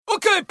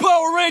Okay,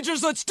 Power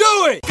Rangers, let's do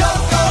it! Go, go,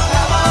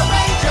 Power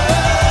Rangers!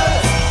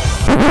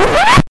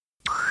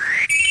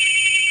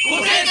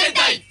 五天戦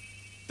隊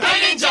大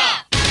レンジャー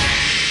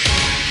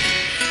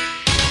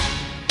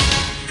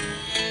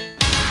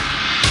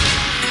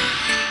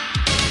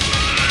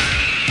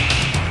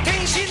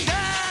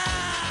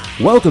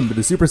Welcome to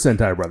the Super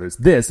Sentai Brothers.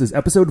 This is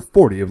episode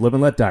 40 of Live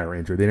and Let Die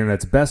Ranger, the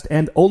internet's best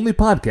and only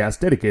podcast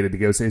dedicated to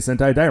Gosei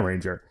Sentai Die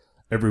Ranger.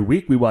 Every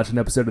week we watch an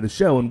episode of the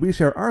show and we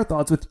share our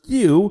thoughts with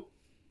you,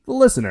 the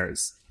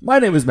listeners. My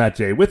name is Matt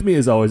J. With me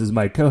as always is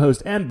my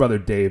co-host and brother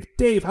Dave.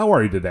 Dave, how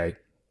are you today?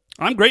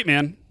 I'm great,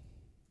 man.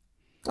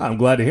 I'm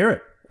glad to hear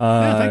it.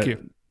 Yeah, thank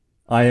you.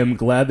 I am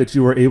glad that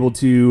you were able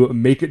to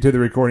make it to the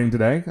recording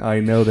today. I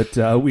know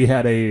that we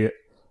had a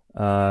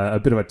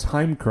bit of a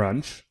time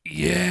crunch.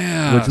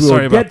 Yeah, which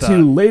we'll get to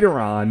later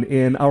on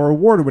in our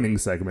award-winning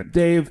segment.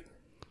 Dave,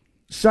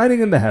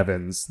 shining in the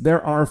heavens,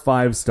 there are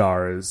 5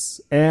 stars.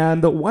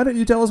 And why don't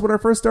you tell us what our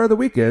first star of the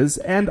week is?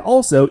 And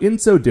also, in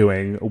so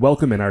doing,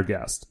 welcome in our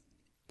guest.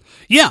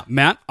 Yeah,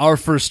 Matt, our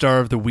first star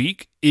of the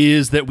week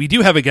is that we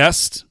do have a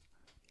guest.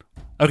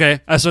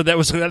 Okay, so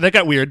that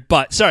got weird,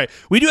 but sorry.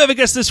 We do have a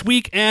guest this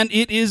week, and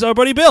it is our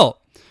buddy Bill,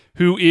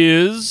 who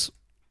is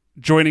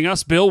joining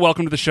us. Bill,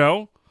 welcome to the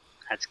show.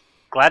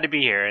 Glad to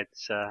be here.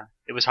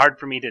 It was hard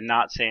for me to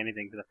not say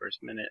anything for the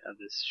first minute of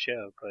this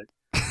show, but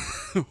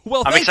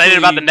well, I'm excited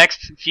about the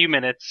next few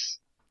minutes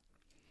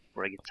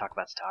where I get to talk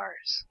about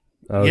stars.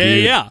 Oh,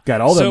 yeah.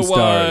 Got all those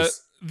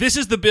stars. This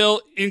is the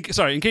Bill. In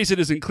case it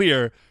isn't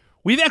clear,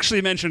 we've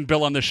actually mentioned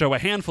Bill on the show a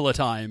handful of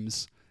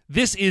times.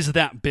 This is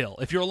that Bill.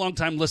 If you're a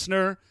longtime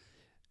listener,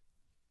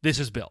 this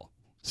is Bill.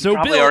 So you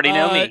probably Bill, already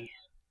know me.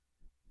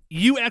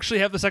 You actually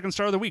have the second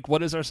star of the week.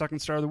 What is our second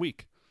star of the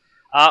week?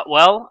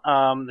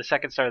 The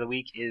second star of the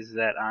week is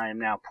that I am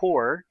now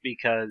poor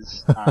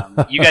because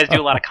you guys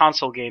do a lot of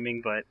console gaming,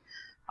 but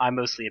I'm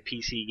mostly a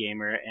PC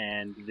gamer,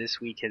 and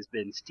this week has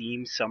been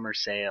Steam Summer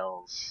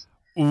Sales.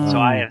 Ooh. So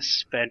I have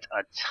spent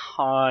a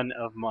ton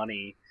of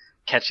money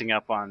catching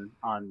up on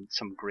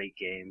some great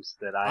games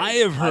that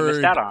I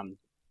missed out on.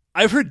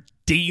 I've heard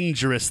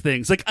dangerous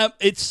things. Like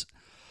it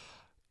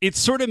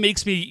sort of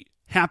makes me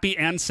happy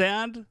and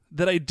sad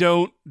that I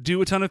don't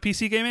do a ton of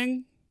PC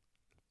gaming.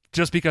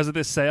 Just because of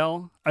this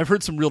sale, I've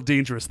heard some real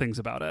dangerous things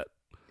about it.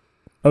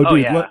 Oh,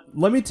 dude, yeah.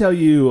 let me tell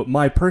you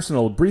my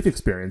personal brief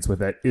experience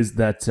with it is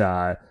that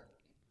you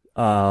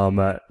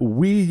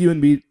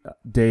and me,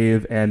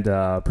 Dave, and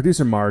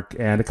producer Mark,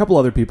 and a couple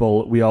other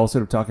people, we all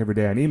sort of talk every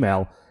day on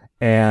email,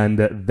 and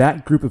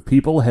that group of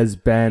people has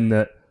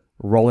been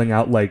rolling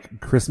out like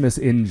Christmas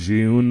in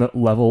June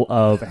level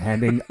of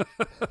handing,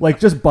 like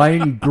just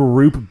buying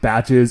group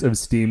batches of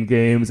Steam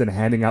games and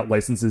handing out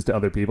licenses to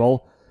other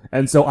people.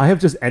 And so I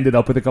have just ended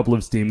up with a couple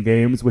of Steam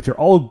games, which are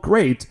all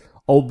great,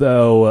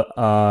 although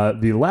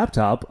the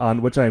laptop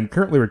on which I am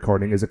currently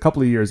recording is a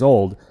couple of years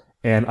old,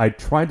 and I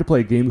tried to play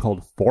a game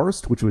called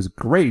Forced, which was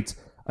great,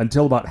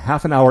 until about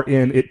half an hour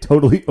in, it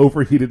totally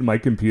overheated my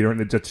computer,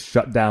 and it just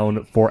shut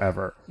down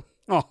forever.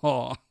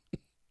 Oh.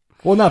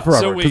 Well, not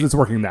forever, because it's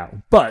working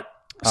now. But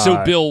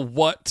So, Bill,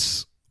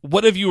 what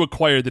have you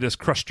acquired that has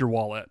crushed your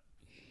wallet?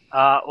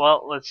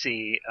 Well, let's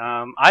see.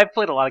 I've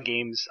played a lot of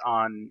games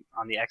on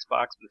the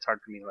Xbox, but it's hard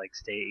for me to like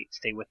stay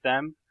with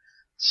them.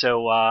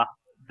 So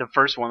the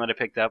first one that I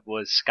picked up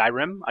was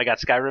Skyrim. I got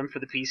Skyrim for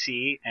the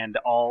PC and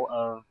all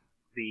of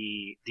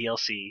the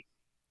DLC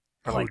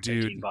for like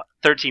 $13.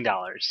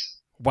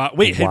 Wow!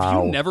 Wait, have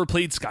you never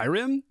played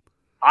Skyrim?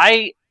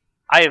 I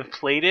have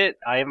played it.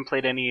 I haven't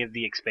played any of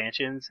the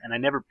expansions, and I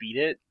never beat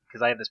it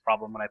because I have this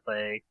problem when I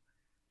play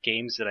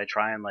games that I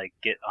try and like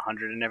get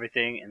 100 and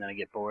everything, and then I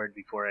get bored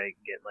before I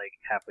get like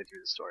halfway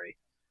through the story.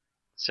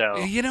 So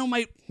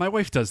my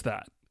wife does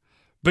that.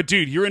 But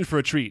dude, you're in for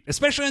a treat,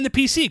 especially on the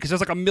PC because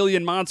there's like a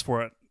million mods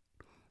for it.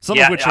 Some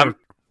of which are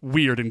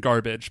weird and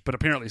garbage, but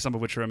apparently some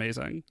of which are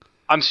amazing.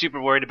 I'm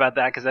super worried about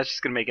that because that's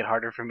just gonna make it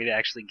harder for me to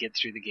actually get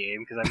through the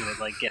game because I'm gonna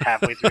like get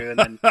halfway through and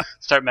then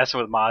start messing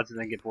with mods and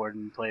then get bored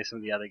and play some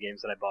of the other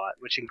games that I bought,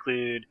 which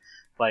include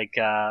like.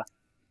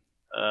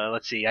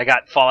 Let's see. I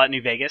got Fallout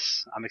New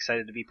Vegas. I'm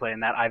excited to be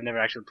playing that. I've never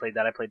actually played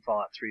that. I played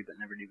Fallout 3, but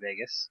never New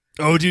Vegas.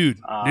 Oh, dude.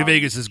 New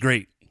Vegas is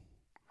great.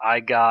 I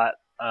got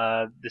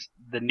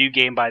the new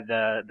game by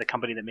the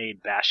company that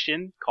made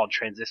Bastion called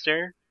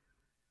Transistor.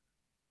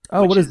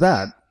 Oh, what is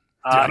that?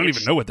 I don't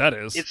even know what that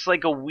is. It's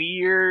like a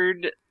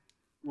weird,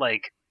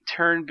 like,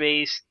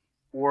 turn-based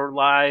or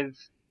live,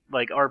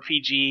 like,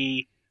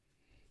 RPG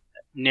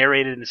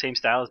narrated in the same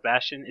style as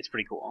Bastion. It's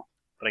pretty cool.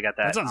 But I got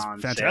that sounds on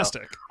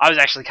fantastic. sale. I was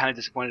actually kind of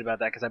disappointed about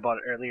that because I bought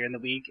it earlier in the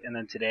week, and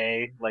then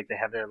today, like they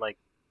have their like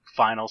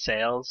final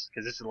sales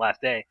because this is the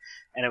last day,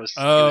 and it was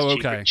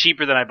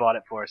cheaper than I bought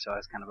it for, so I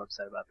was kind of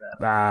upset about that.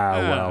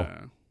 Well,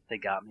 they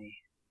got me.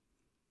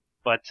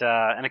 But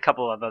and a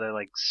couple of other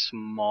like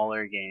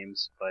smaller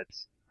games, but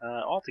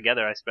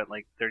altogether I spent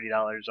like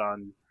 $30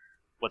 on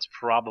what's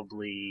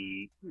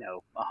probably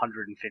 $150 worth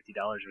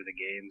of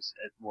games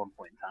at one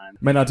point in time.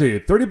 Man, I'll tell you,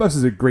 $30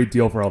 is a great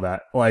deal for all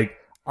that. Like,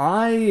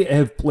 I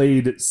have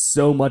played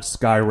so much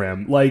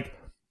Skyrim. Like,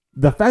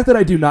 The fact that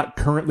I do not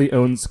currently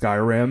own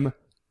Skyrim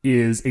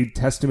is a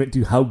testament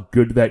to how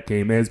good that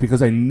game is,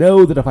 because I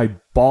know that if I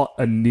bought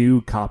a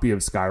new copy of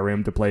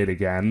Skyrim to play it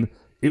again,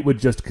 it would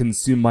just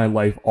consume my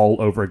life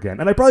all over again.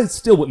 And I probably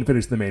still wouldn't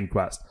finish the main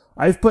quest.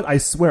 I've put, I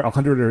swear,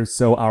 100 or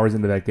so hours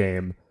into that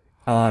game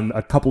on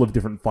a couple of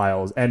different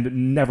files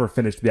and never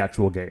finished the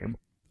actual game.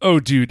 Oh,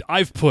 dude,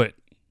 I've put...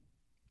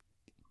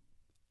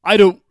 I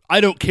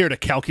don't care to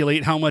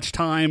calculate how much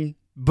time,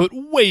 but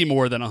way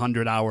more than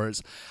 100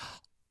 hours.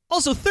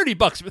 Also, $30,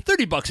 but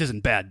 $30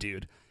 isn't bad,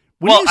 dude.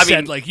 When you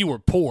said, like, you were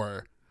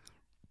poor...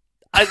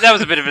 that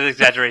was a bit of an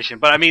exaggeration,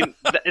 but I mean,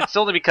 it's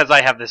only because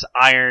I have this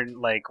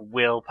iron, like,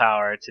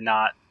 willpower to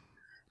not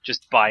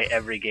just buy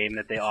every game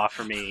that they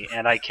offer me,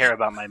 and I care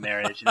about my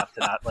marriage enough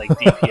to not, like,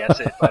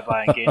 DPS it by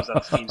buying games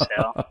on Steam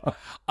sale.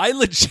 I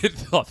legit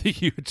thought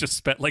that you had just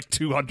spent, like,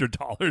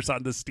 $200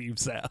 on the Steam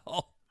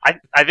sale.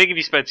 I think if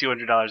you spent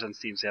 $200 on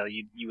Steam sale,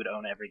 you would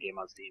own every game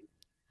on Steam.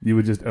 You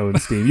would just own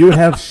Steam. You would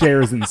have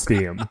shares in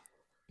Steam.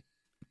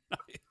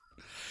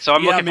 So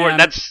I'm looking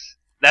forward.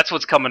 That's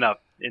what's coming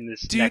up in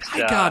this next.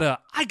 Dude,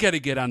 I gotta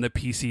get on the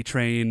PC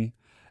train.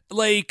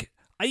 Like,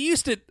 I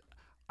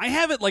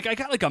have it, like, I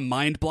got, like, a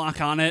mind block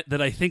on it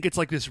that I think it's,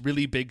 like, this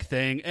really big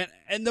thing.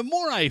 And the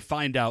more I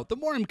find out, the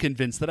more I'm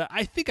convinced that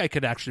I think I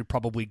could actually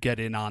probably get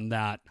in on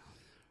that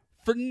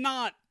for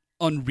not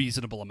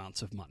unreasonable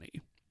amounts of money.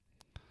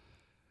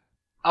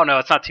 Oh no,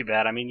 it's not too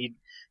bad. I mean,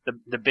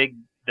 the big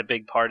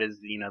part is,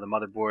 you know, the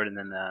motherboard and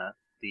then the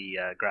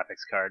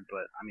graphics card.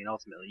 But I mean,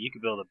 ultimately, you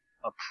could build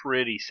a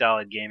pretty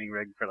solid gaming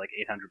rig for like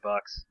 $800.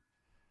 Well,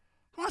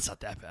 that's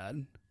not that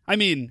bad. I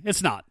mean,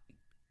 it's not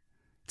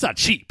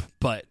cheap,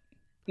 but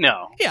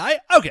no. Yeah.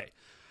 Okay.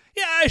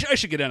 Yeah, I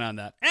should get in on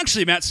that.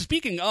 Actually, Matt. So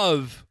speaking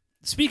of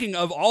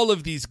all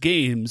of these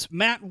games,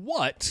 Matt,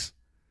 what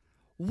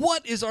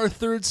is our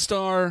third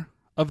star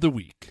of the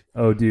week?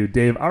 Oh, dude,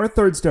 Dave, our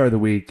third star of the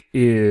week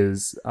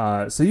is,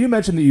 so you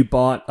mentioned that you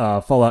bought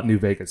Fallout New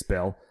Vegas,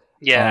 Bill.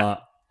 Yeah.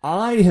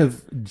 I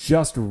have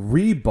just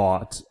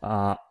rebought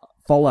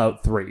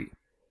Fallout 3.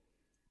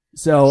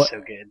 So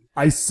good.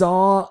 I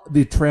saw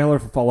the trailer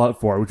for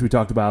Fallout 4, which we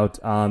talked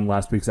about on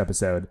last week's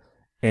episode,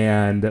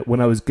 and when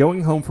I was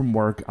going home from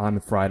work on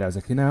Friday, I was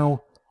like, you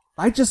know,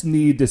 I just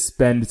need to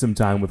spend some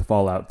time with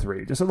Fallout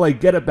 3, just to, like,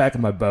 get it back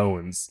in my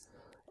bones.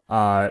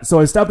 So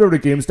I stopped over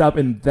to GameStop,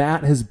 and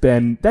that has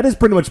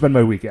pretty much been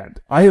my weekend.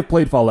 I have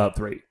played Fallout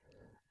 3.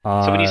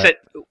 So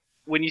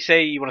when you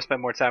say you want to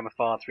spend more time with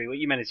Fallout 3, what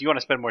you meant is you want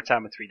to spend more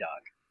time with 3 Dog.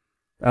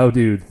 Oh,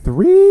 dude,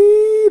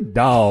 3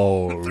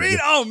 Dog.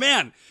 Oh,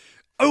 man.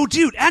 Oh,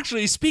 dude,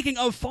 actually, speaking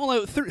of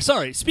Fallout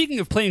 3, speaking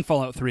of playing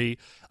Fallout 3,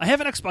 I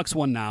have an Xbox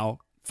One now.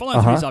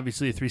 Fallout 3 is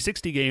obviously a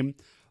 360 game,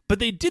 but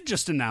they did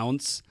just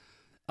announce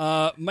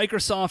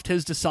Microsoft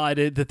has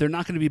decided that they're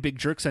not going to be big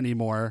jerks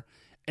anymore,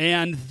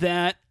 and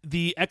that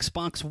the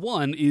Xbox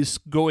One is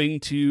going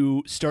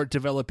to start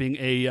developing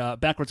a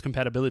backwards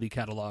compatibility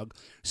catalog,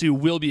 so you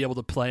will be able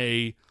to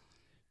play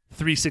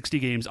 360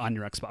 games on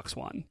your Xbox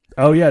One.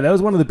 Oh yeah, that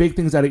was one of the big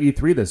things out of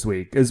E3 this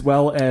week, as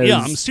well as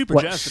I'm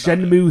super jazzed about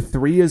Shenmue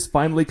 3 is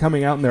finally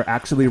coming out, and they're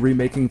actually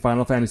remaking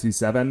Final Fantasy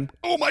 7.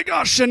 Oh my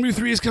gosh, Shenmue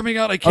 3 is coming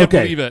out! I can't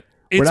believe it.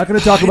 We're not going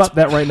to talk about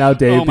that right now,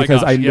 Dave,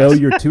 because I know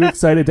you're too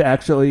excited to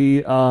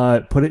actually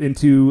put it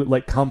into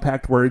like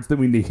compact words that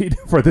we need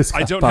for this podcast.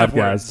 I don't have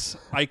words.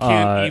 I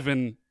can't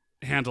even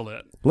handle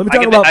it. Let me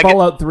talk about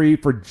Fallout 3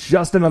 for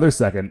just another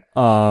second.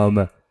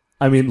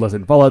 I mean,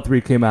 listen, Fallout 3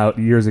 came out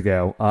years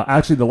ago.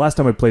 Actually, the last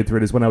time I played through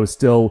it is when I was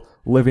still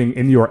living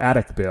in your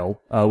attic,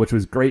 Bill, which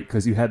was great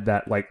because you had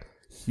that like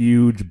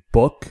huge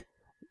book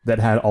that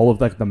had all of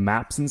like the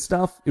maps and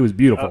stuff. It was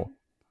beautiful.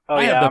 Oh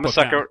yeah, I'm a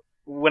sucker.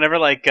 Whenever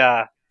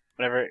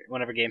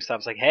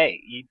GameStop's like,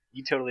 hey,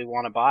 you totally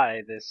want to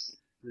buy this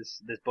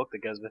book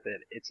that goes with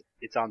it.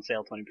 It's on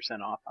sale 20%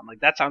 off. I'm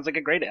like, that sounds like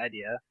a great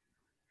idea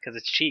because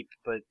it's cheap.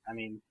 But I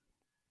mean,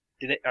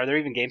 are there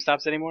even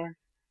GameStops anymore?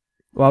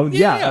 Well,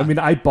 yeah. I mean,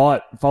 I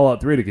bought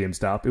Fallout 3 at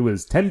GameStop. It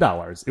was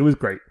 $10. It was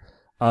great.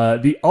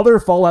 The other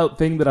Fallout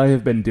thing that I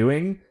have been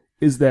doing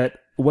is that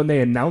when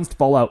they announced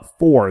Fallout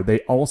 4,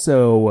 they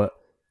also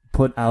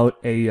put out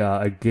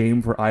a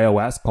game for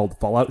iOS called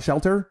Fallout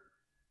Shelter.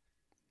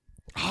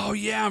 Oh,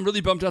 yeah, I'm really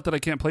bummed out that I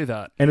can't play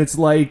that. And it's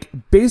like,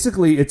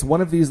 basically, it's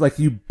one of these, like,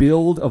 you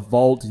build a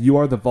vault, you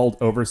are the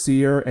vault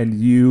overseer, and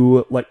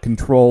you, like,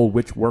 control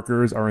which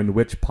workers are in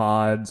which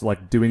pods,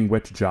 like, doing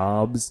which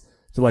jobs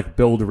to, like,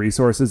 build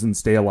resources and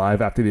stay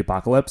alive after the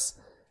apocalypse.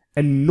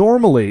 And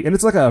normally, and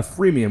it's like a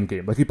freemium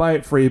game, like, you buy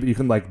it free, but you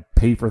can, like,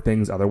 pay for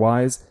things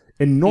otherwise.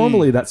 And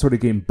normally, that sort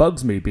of game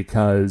bugs me,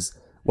 because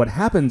what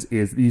happens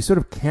is you sort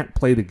of can't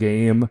play the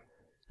game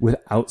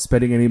without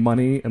spending any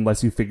money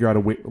unless you figure out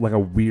a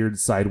weird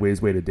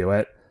sideways way to do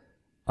it.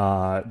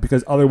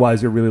 Because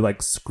otherwise you're really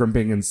like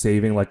scrimping and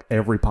saving like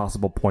every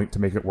possible point to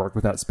make it work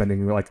without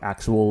spending like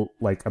actual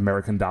like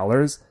American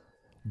dollars.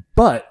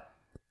 But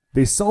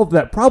they solved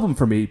that problem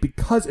for me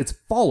because it's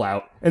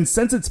Fallout. And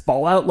since it's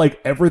Fallout, like,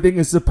 everything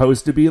is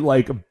supposed to be,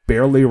 like,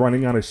 barely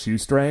running on a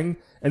shoestring.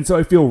 And so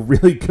I feel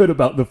really good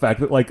about the fact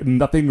that, like,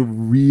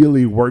 nothing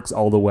really works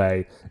all the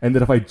way. And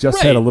that if I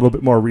just had a little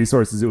bit more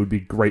resources, it would be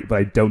great, but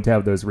I don't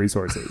have those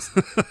resources.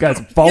 Guys,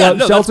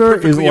 Fallout Shelter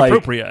is, like...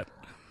 appropriate.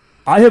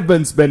 I have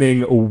been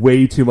spending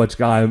way too much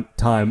time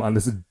on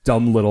this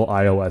dumb little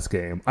iOS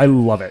game. I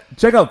love it.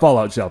 Check out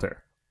Fallout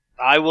Shelter.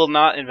 I will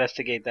not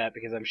investigate that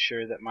because I'm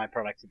sure that my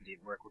productivity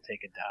at work will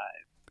take a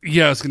dive.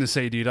 Yeah, I was going to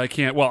say, dude, I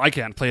can't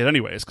play it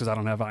anyways because I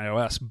don't have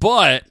iOS,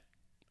 but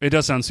it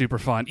does sound super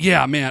fun.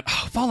 Yeah, man,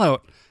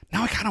 Fallout.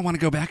 Now I kind of want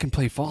to go back and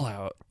play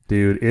Fallout.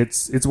 Dude,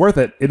 it's worth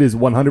it. It is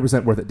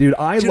 100% worth it. Dude,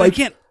 I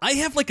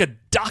have like a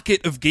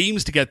docket of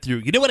games to get through.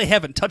 You know what I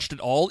haven't touched at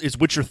all is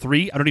Witcher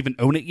 3. I don't even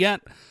own it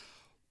yet.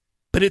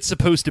 But it's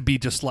supposed to be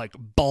just like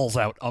balls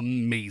out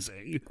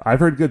amazing. I've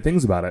heard good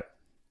things about it.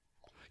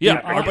 Yeah,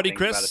 our buddy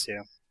Chris.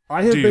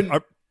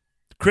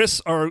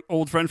 Chris, our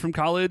old friend from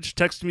college,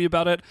 texted me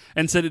about it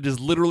and said it is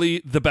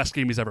literally the best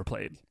game he's ever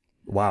played.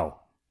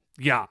 Wow.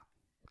 Yeah.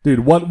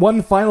 Dude,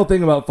 one final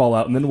thing about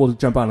Fallout, and then we'll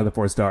jump on to the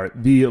 4-star.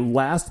 The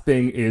last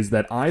thing is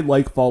that I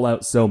like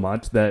Fallout so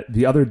much that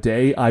the other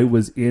day I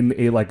was in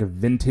a like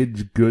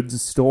vintage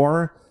goods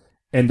store,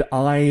 and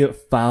I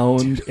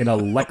found an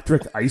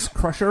electric ice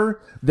crusher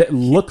that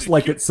looks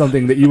like it's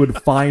something that you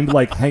would find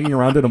like hanging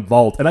around in a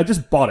vault, and I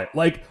just bought it.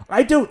 Like,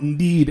 I don't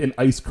need an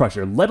ice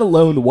crusher, let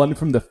alone one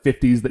from the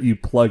 50s that you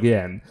plug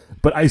in.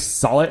 But I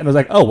saw it and I was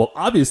like, oh, well,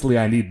 obviously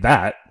I need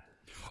that.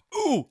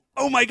 Ooh,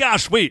 oh my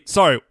gosh, wait,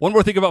 sorry. One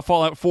more thing about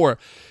Fallout 4.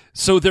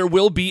 So there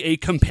will be a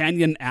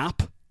companion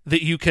app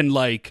that you can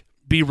like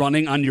be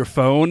running on your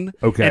phone.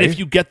 Okay. And if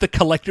you get the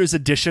collector's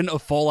edition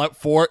of Fallout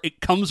 4,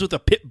 it comes with a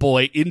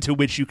Pip-Boy into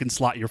which you can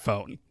slot your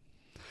phone.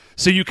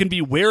 So you can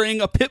be wearing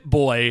a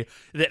Pip-Boy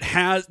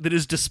that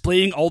is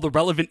displaying all the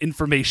relevant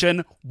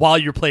information while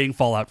you're playing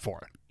Fallout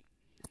 4.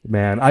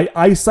 Man,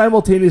 I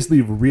simultaneously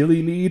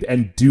really need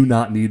and do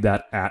not need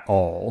that at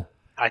all.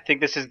 I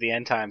think this is the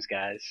end times,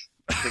 guys.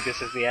 I think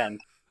this is the end.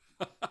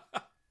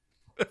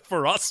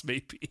 For us,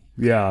 maybe.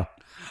 Yeah.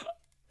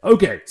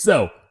 Okay,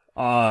 so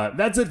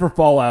that's it for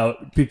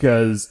Fallout,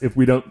 because if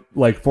we don't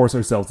like force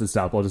ourselves to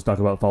stop, we'll just talk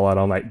about Fallout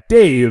all night.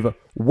 Dave,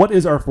 what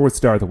is our 4th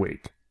star of the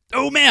week?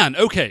 Oh, man.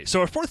 Okay,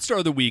 so our 4th star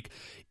of the week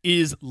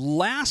is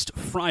last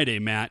Friday,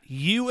 Matt.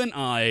 You and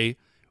I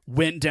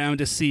went down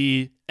to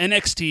see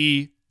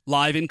NXT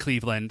live in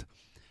Cleveland.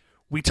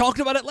 We talked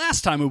about it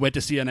last time we went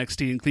to see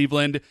NXT in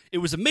Cleveland. It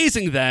was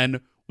amazing then.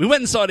 We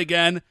went and saw it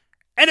again,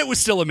 and it was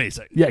still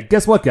amazing. Yeah,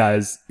 guess what,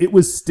 guys? It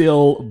was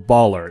still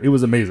baller. It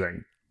was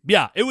amazing.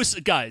 Yeah, it was,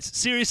 guys,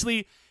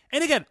 seriously.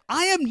 And again,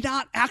 I am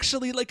not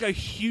actually like a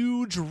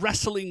huge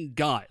wrestling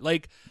guy.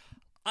 Like,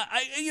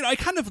 I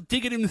kind of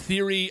dig it in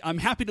theory. I'm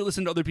happy to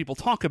listen to other people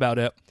talk about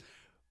it,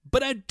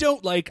 but I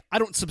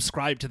don't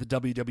subscribe to the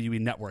WWE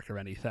Network or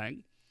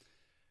anything.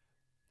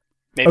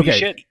 Maybe you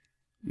should.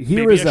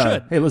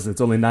 Hey, listen,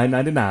 it's only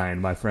 $9.99,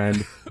 my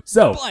friend.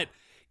 So, but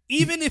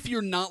even if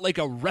you're not like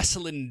a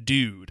wrestling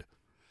dude,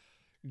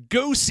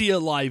 go see a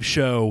live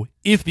show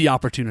if the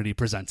opportunity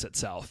presents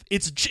itself.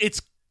 It's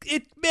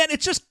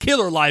just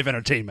killer live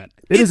entertainment.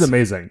 It is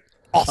amazing.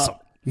 Awesome.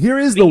 Here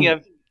is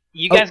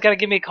you guys got to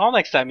give me a call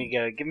next time you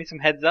go. Give me some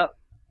heads up.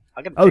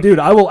 Dude,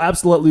 I will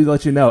absolutely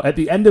let you know. At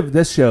the end of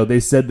this show, they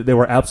said that they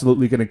were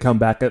absolutely going to come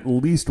back at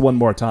least one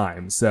more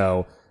time.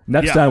 So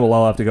next time we'll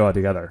all have to go out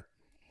together.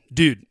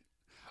 Dude.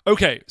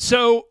 Okay,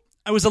 so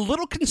I was a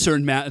little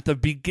concerned, Matt, at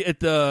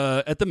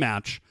the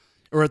match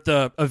or at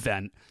the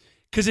event,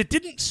 because it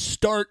didn't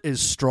start as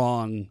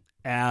strong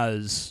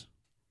as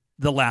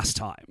the last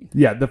time.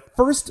 Yeah, the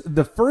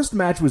first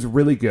match was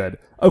really good.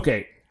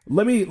 Okay,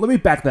 let me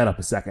back that up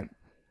a second.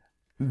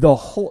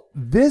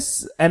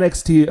 This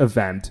NXT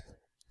event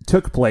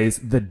took place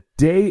the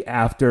day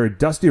after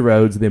Dusty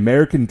Rhodes, the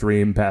American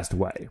Dream, passed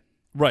away.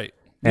 Right.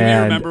 You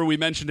may remember we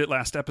mentioned it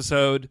last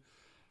episode.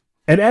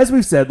 And as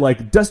we've said,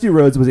 like, Dusty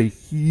Rhodes was a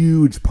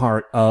huge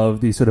part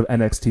of the sort of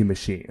NXT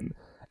machine.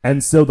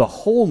 And so the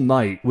whole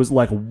night was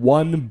like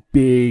one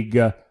big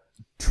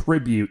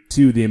tribute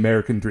to the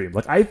American Dream.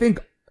 Like, I think,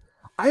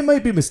 I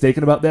might be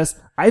mistaken about this,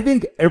 I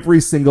think every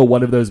single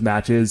one of those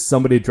matches,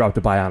 somebody dropped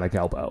a bionic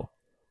elbow.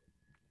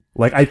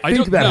 Like, I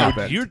think that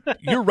happened.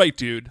 You're right,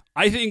 dude.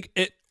 I think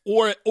it,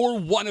 or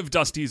one of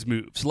Dusty's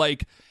moves.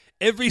 Like,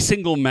 every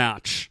single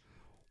match,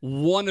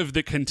 one of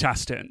the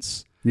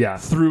contestants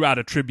threw out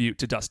a tribute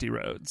to Dusty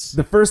Rhodes.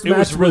 The first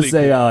match was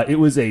it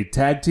was a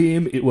tag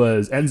team. It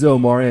was Enzo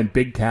Amore and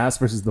Big Cass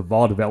versus the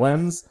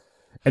Vaudevillains.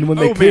 And when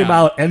they came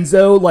out,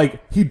 Enzo,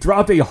 like, he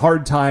dropped a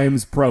Hard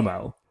Times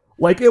promo.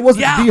 Like, it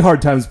wasn't the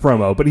Hard Times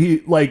promo, but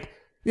he, like,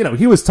 you know,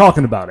 he was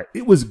talking about it.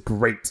 It was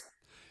great.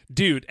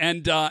 Dude,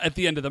 and at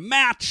the end of the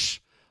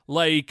match,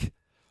 like,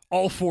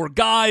 all four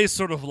guys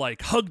sort of,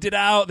 like, hugged it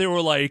out. They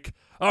were like,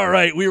 all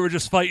right, we were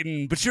just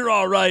fighting, but you're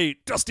all right,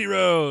 Dusty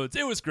Rhodes.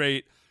 It was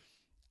great.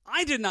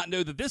 I did not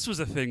know that this was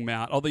a thing,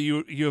 Matt, although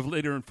you have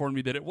later informed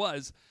me that it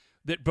was,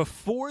 that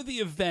before the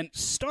event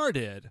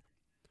started,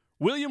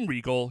 William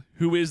Regal,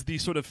 who is the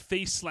sort of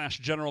face /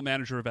 general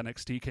manager of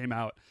NXT, came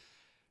out,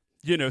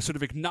 sort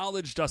of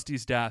acknowledged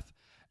Dusty's death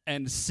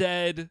and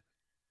said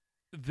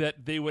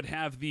that they would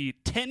have the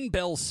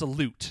 10-bell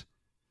salute,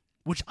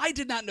 which I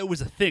did not know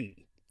was a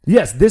thing.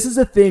 Yes, this is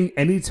a thing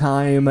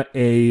anytime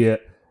a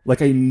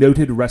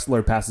noted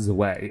wrestler passes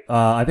away.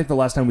 I think the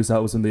last time we saw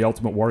it was when the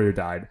Ultimate Warrior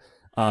died.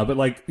 But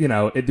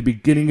at the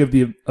beginning of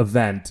the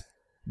event,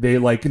 they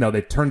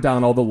they turn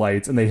down all the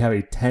lights and they have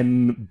a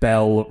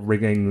 10-bell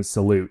ringing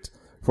salute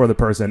for the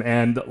person.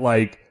 And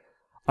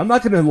I'm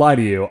not going to lie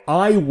to you.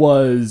 I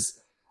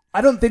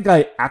don't think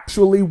I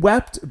actually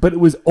wept, but it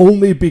was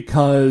only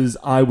because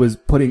I was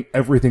putting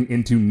everything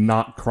into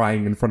not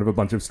crying in front of a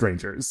bunch of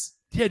strangers.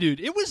 Yeah, dude,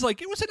 it was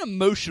an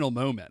emotional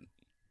moment.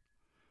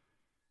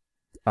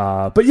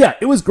 But yeah,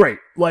 it was great.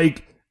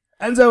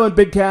 Enzo and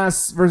Big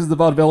Cass versus the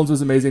Vaudevillains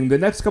was amazing. The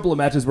next couple of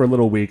matches were a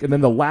little weak, and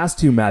then the last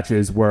two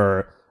matches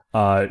were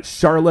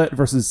Charlotte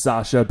versus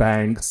Sasha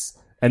Banks,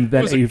 and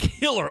then it was a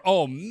killer.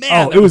 Oh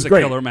man, it was a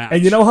great. Killer match.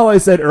 And you know how I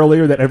said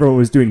earlier that everyone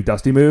was doing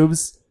Dusty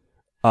moves?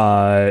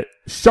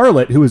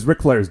 Charlotte, who is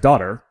Ric Flair's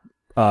daughter,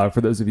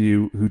 for those of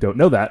you who don't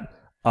know that,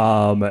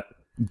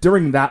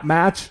 during that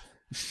match,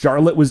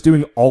 Charlotte was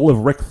doing all of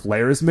Ric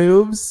Flair's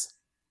moves.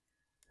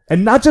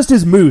 And not just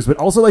his moves, but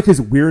also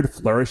his weird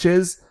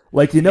flourishes.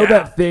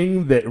 That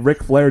thing that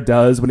Ric Flair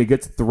does when he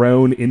gets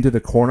thrown into the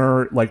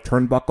corner,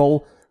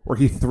 turnbuckle, where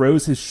he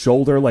throws his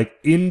shoulder,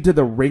 into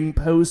the ring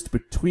post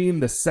between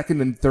the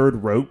second and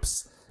third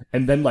ropes,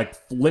 and then,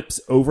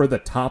 flips over the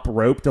top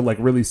rope to,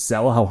 really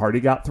sell how hard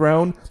he got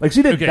thrown.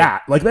 She did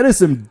that. That is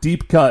some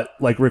deep cut,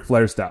 Ric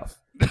Flair stuff.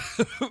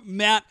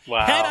 Matt,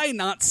 had I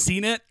not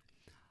seen it,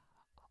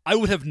 I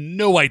would have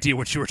no idea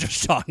what you were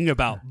just talking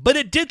about. But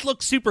it did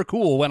look super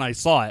cool when I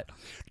saw it.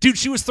 Dude,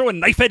 she was throwing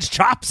knife-edge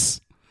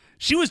chops.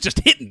 She was just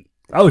hitting.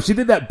 Oh, she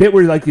did that bit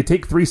where, you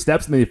take 3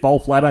 steps and then you fall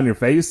flat on your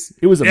face.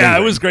 It was amazing. Yeah,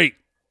 it was great.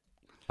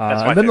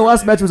 And then the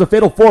last match was a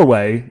fatal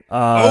 4-way.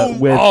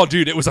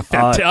 Dude, it was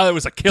it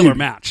was a killer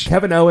match.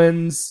 Kevin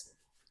Owens,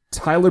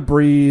 Tyler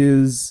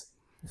Breeze,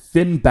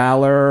 Finn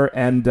Balor,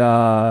 and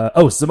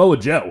Samoa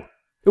Joe.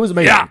 It was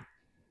amazing. Yeah.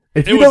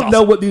 If you don't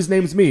know what these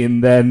names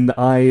mean, then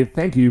I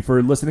thank you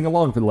for listening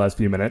along for the last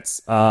few minutes.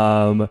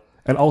 And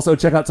also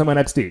check out some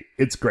NXT.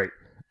 It's great.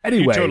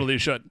 Anyway, you totally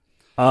should.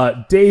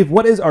 Dave,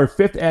 what is our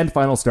 5th and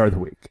final star of the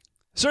week?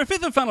 So our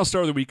 5th and final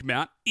star of the week,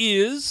 Matt,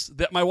 is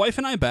that my wife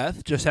and I,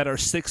 Beth, just had our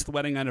 6th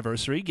wedding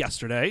anniversary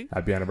yesterday.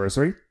 Happy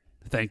anniversary.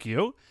 Thank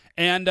you.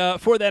 And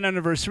for that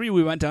anniversary,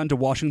 we went down to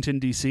Washington,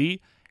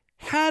 D.C.,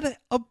 had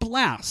a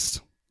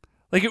blast.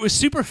 It was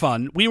super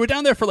fun. We were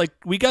down there for,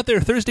 we got there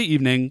Thursday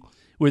evening.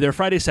 We were there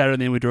Friday,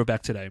 Saturday, and we drove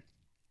back today.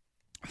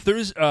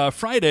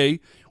 Friday,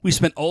 we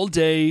spent all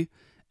day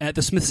at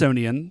the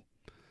Smithsonian,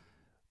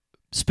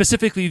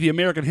 specifically the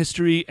American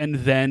History, and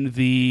then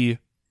the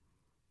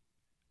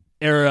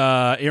Air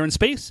and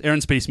Space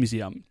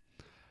Museum.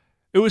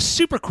 It was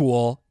super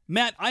cool.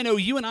 Matt, I know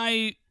you and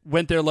I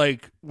went there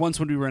once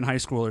when we were in high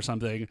school or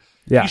something.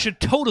 Yeah. You should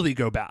totally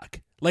go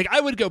back.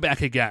 I would go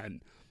back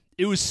again.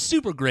 It was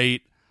super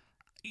great.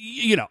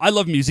 I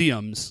love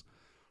museums.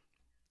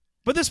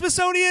 But the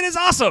Smithsonian is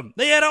awesome.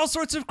 They had all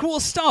sorts of cool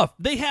stuff.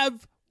 They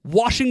have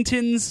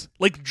Washington's,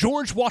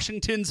 George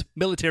Washington's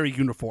military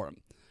uniform.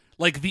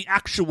 The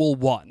actual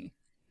one.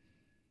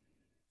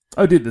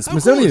 Oh, dude, the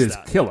Smithsonian is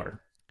killer.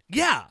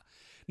 Yeah.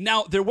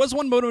 Now, there was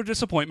one moment of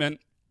disappointment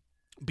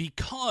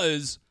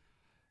because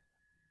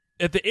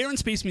at the Air and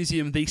Space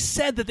Museum, they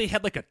said that they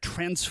had a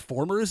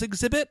Transformers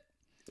exhibit.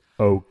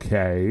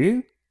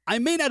 Okay. I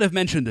may not have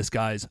mentioned this,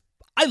 guys.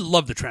 I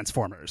love the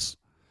Transformers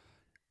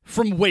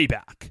from way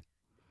back.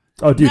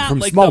 Oh, dude, not from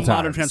like small the times.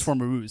 modern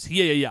Transformer movies.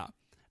 Yeah.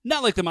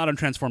 Not like the modern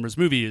Transformers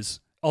movies,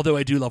 although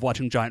I do love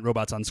watching giant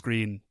robots on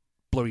screen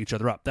blowing each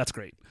other up. That's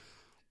great.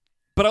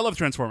 But I love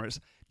Transformers.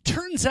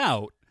 Turns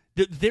out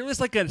that there is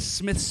a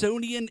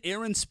Smithsonian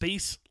Air and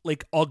Space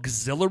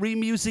auxiliary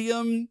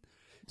museum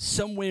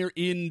somewhere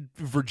in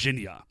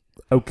Virginia.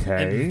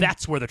 Okay. And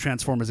that's where the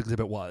Transformers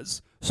exhibit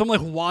was. So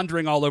I'm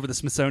wandering all over the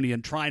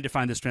Smithsonian trying to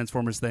find this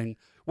Transformers thing.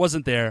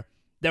 Wasn't there.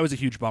 That was a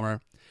huge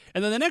bummer.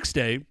 And then the next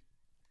day,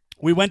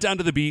 we went down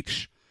to the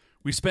beach.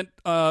 We spent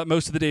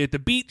most of the day at the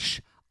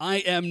beach. I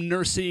am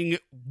nursing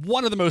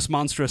one of the most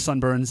monstrous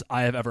sunburns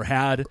I have ever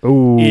had.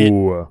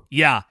 Ooh.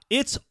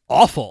 It's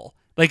awful.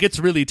 It's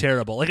really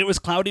terrible. It was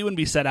cloudy when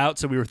we set out,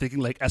 so we were thinking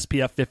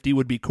SPF 50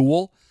 would be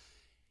cool.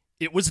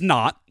 It was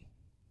not.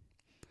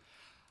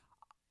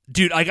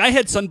 Dude, I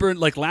had sunburn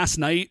last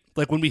night,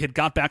 when we had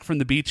got back from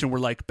the beach and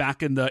we're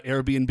back in the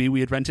Airbnb we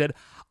had rented.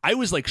 I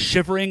was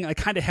shivering. I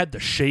kind of had the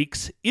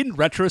shakes. In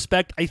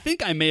retrospect, I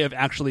think I may have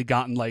actually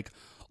gotten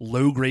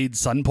low-grade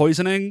sun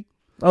poisoning.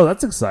 Oh,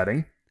 that's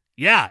exciting.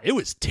 Yeah, it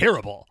was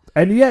terrible.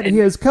 And yet he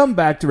has come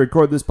back to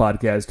record this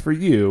podcast for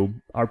you,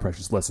 our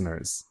precious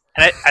listeners.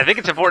 And I think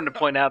it's important to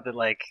point out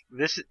that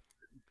this,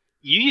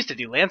 you used to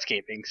do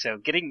landscaping, so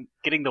getting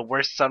the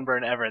worst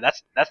sunburn ever,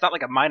 that's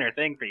not a minor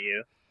thing for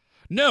you.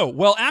 No,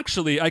 well,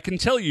 actually, I can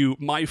tell you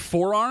my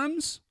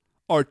forearms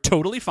are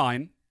totally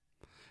fine,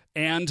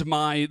 and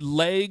my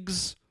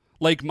legs,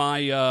 Like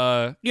my,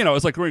 I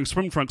was like wearing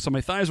swim trunks, so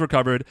my thighs were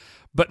covered,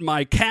 but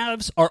my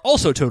calves are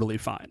also totally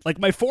fine. Like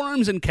my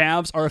forearms and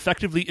calves are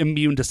effectively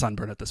immune to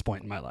sunburn at this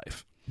point in my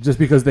life. Just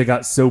because they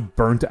got so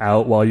burnt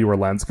out while you were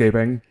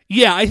landscaping?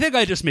 Yeah, I think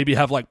I just maybe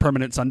have like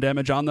permanent sun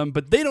damage on them,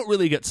 but they don't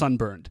really get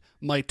sunburned.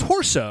 My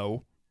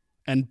torso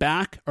and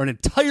back are an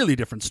entirely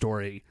different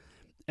story,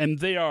 and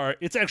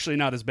it's actually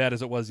not as bad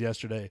as it was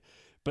yesterday,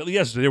 but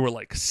yesterday they were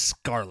like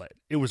scarlet.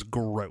 It was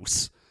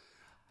gross.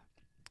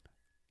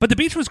 But the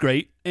beach was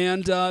great,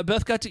 and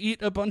Beth got to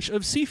eat a bunch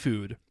of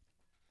seafood,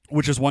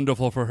 which is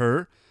wonderful for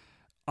her.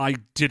 I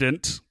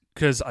didn't,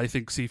 because I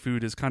think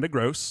seafood is kind of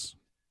gross,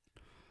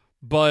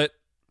 but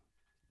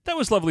that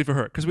was lovely for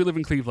her, because we live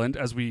in Cleveland,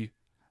 as we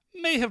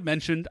may have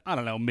mentioned, I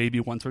don't know, maybe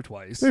once or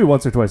twice. Maybe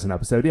once or twice an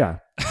episode, yeah.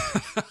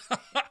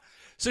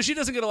 So she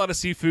doesn't get a lot of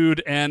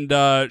seafood,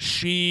 and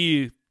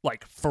she,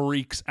 like,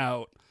 freaks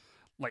out.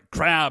 Like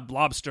crab,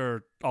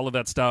 lobster, all of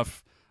that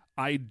stuff.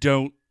 I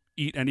don't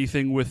eat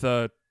anything with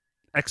a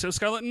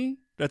exoskeleton.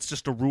 That's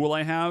just a rule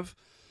I have.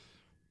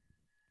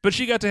 But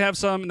she got to have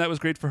some, and that was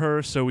great for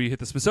her, so we hit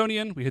the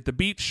Smithsonian, we hit the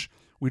beach,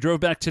 we drove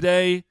back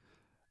today,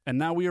 and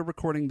now we are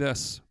recording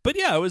this. But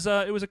yeah, it was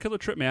a killer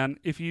trip, man.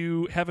 If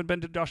you haven't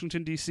been to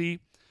Washington, D.C.,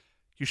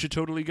 you should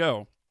totally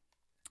go.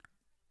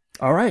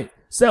 All right.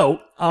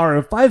 So,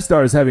 our 5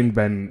 stars having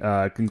been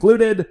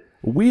concluded,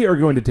 we are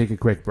going to take a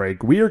quick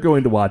break. We are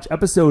going to watch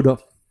episode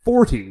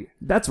 40.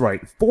 That's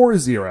right,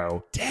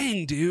 40.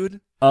 Dang,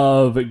 dude.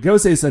 Of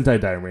Gosei Sentai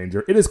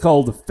Dairanger. It is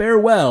called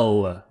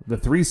Farewell, the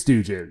Three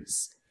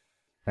Stooges.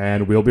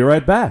 And we'll be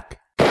right back.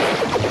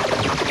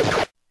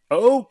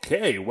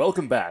 Okay,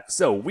 welcome back.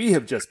 So, we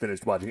have just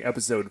finished watching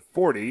episode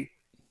 40,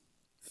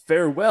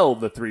 Farewell,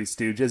 the Three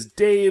Stooges.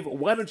 Dave,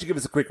 why don't you give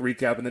us a quick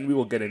recap, and then we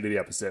will get into the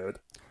episode.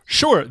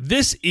 Sure.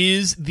 This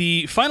is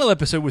the final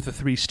episode with the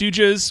Three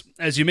Stooges,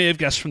 as you may have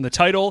guessed from the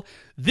title.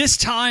 This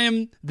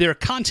time, their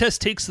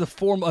contest takes the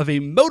form of a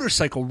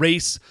motorcycle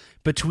race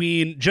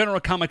between General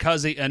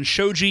Kamikaze and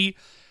Shoji.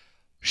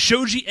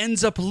 Shoji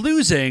ends up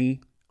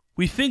losing.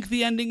 We think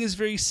the ending is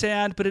very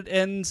sad, but it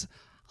ends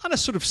on a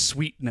sort of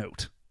sweet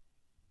note.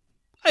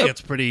 I think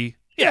it's pretty...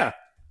 Yeah,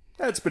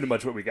 that's pretty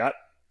much what we got.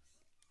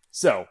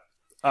 So,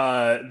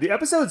 the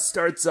episode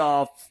starts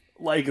off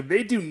like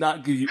they do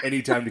not give you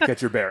any time to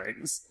catch your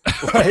bearings.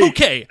 Like,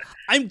 okay,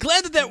 I'm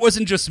glad that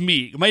wasn't just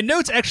me. My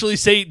notes actually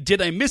say,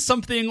 did I miss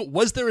something?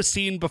 Was there a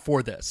scene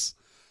before this?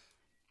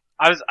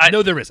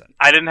 No, there isn't.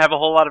 I didn't have a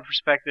whole lot of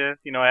perspective.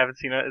 I haven't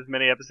seen as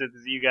many episodes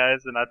as you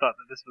guys, and I thought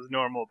that this was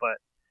normal, but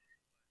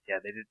yeah,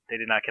 they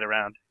did not get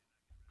around.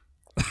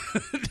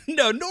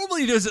 No,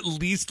 normally there's at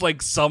least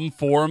like some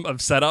form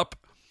of setup.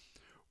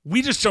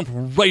 We just jump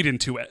right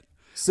into it.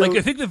 So, like,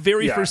 I think the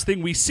very first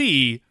thing we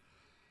see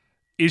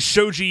is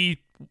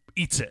Shoji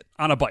eats it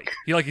on a bike.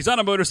 He's on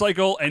a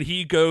motorcycle and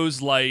he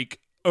goes like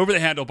over the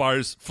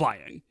handlebars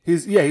flying.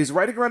 He's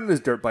riding around on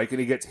his dirt bike and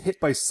he gets hit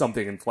by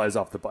something and flies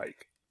off the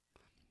bike.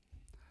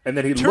 And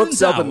then he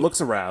looks up and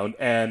looks around,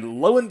 and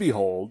lo and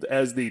behold,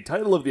 as the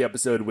title of the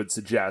episode would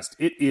suggest,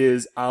 it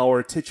is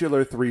our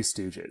titular Three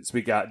Stooges.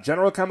 We got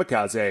General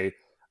Kamikaze,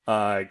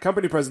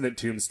 Company President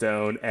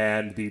Tombstone,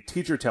 and the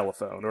teacher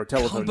telephone, or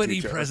telephone Company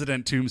teacher.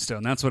 President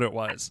Tombstone, that's what it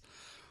was.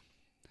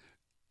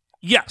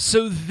 Yeah,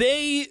 so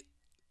they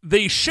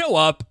show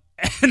up,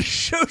 and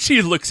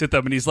Shoji looks at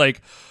them, and he's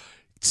like,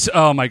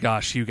 oh my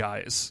gosh, you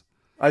guys.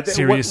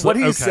 Seriously? What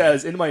he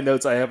says, in my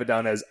notes I have it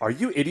down as, are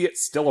you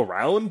idiots still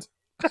around?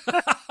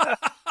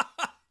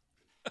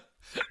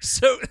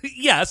 So,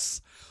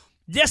 yes,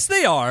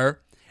 they are.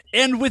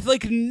 And with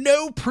like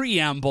no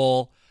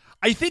preamble,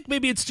 I think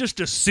maybe it's just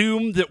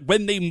assumed that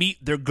when they meet,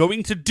 they're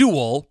going to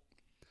duel,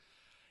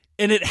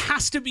 and it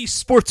has to be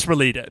sports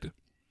related.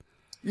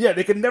 Yeah,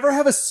 they can never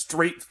have a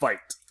straight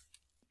fight.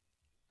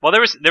 Well,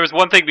 there was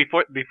one thing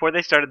before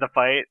they started the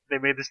fight. They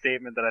made the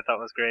statement that I thought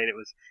was great. It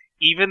was,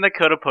 even the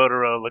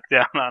Kodapotaro look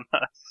down on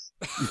us.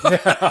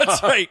 Yeah.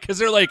 That's right, because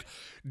they're like,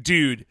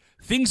 dude,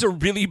 things are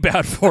really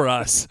bad for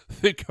us.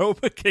 The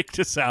Koba kicked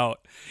us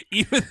out.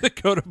 Even the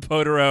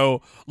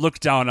Kodapotaro look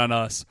down on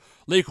us.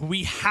 Like,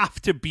 we have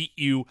to beat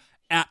you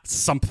at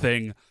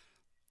something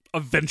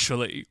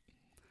eventually.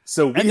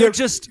 So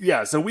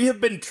we have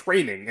been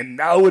training, and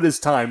now it is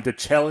time to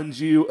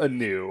challenge you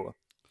anew.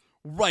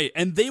 Right,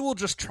 and they will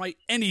just try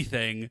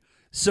anything.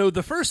 So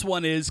the first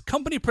one is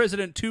Company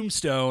President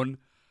Tombstone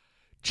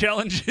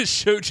challenges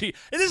Shoji.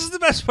 And this is the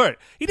best part.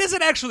 He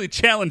doesn't actually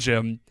challenge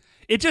him.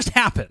 It just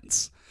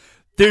happens.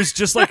 There's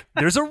just like,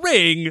 there's a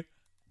ring,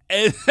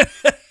 and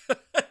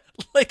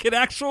like an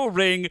actual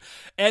ring,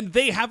 and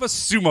they have a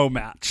sumo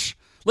match.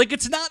 Like,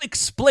 it's not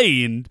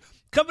explained.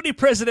 Company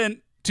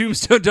President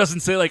Tombstone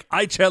doesn't say, like,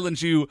 I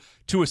challenge you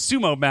to a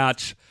sumo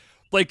match.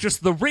 Like,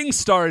 just the ring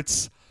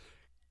starts,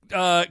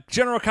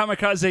 General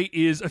Kamikaze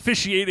is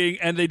officiating,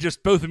 and they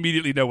just both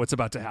immediately know what's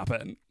about to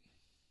happen.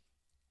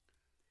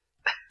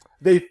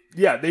 They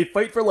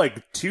fight for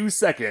like 2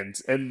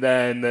 seconds, and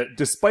then,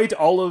 despite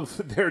all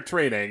of their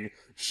training,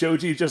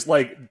 Shoji just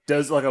like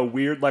does like a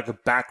weird like a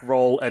back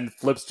roll and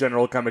flips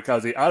General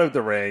Kamikaze out of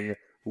the ring,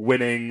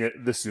 winning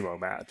the sumo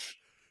match.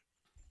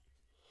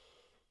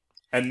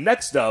 And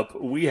next up,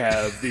 we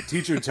have the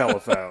teacher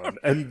telephone.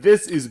 And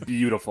this is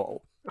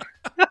beautiful.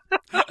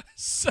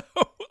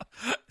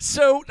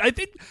 So I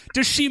think,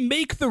 does she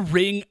make the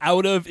ring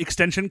out of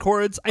extension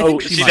cords? I Oh,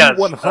 think she she does.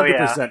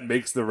 100%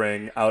 makes the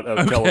ring out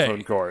of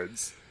telephone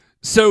cords.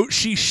 So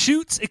she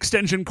shoots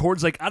extension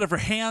cords like out of her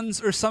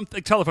hands or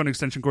something, telephone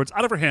extension cords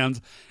out of her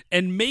hands,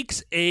 and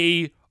makes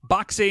a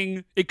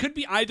boxing. It could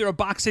be either a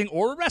boxing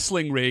or a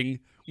wrestling ring.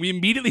 We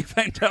immediately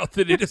find out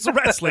that it is a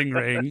wrestling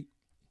ring.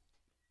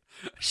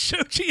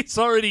 Shoji is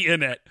already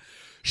in it.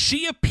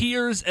 She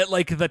appears at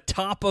like the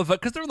top of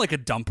because they're in like a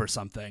dump or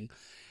something.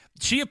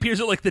 She appears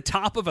at like the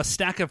top of a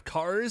stack of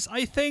cars,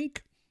 I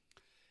think.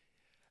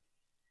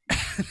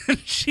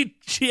 she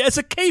has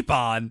a cape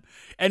on,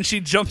 and she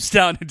jumps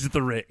down into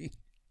the ring.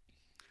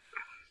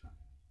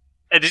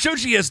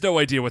 Shoji has no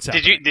idea what's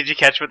happening. Did you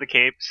catch what the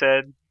cape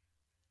said?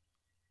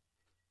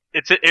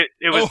 It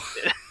was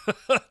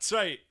That's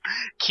right.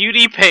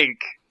 Cutie Pink.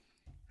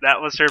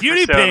 That was her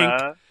Cutie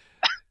persona.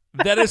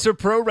 Pink. That is her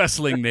pro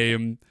wrestling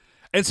name.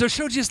 And so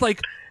Shoji's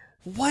like,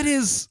 what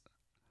is...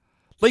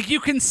 Like,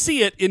 you can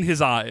see it in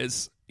his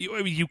eyes.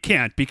 You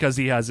can't because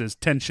he has his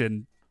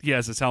tension. He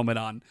has his helmet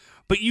on.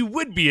 But you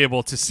would be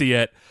able to see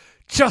it.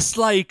 Just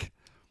like,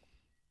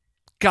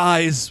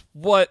 guys,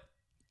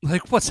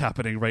 what's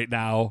happening right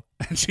now?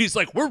 And she's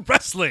like, we're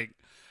wrestling.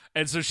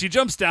 And so she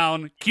jumps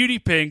down, Cutie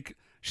Pink.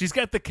 She's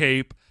got the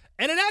cape.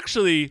 And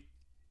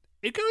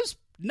it goes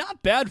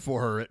not bad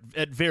for her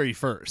at very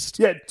first.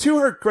 Yeah, to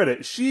her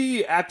credit,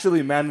 she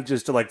actually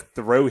manages to like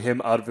throw him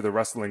out of the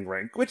wrestling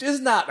rink, which is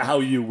not how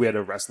you win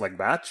a wrestling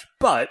match,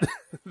 but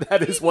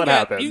that is what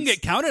happens. You can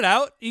get counted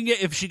out.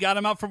 If she got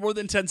him out for more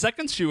than 10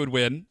 seconds, she would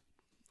win.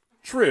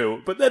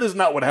 True, but that is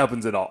not what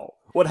happens at all.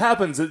 What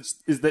happens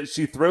is that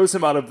she throws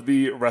him out of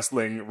the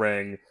wrestling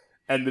ring,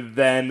 and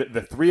then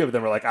the three of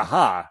them are like,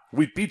 aha,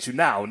 we beat you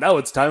now. Now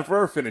it's time for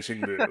our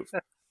finishing move.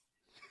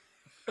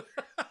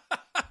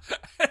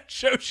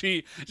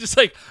 Shoshi just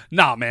like,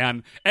 nah,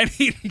 man. And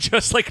he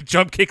just like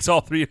jump kicks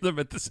all three of them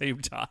at the same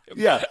time.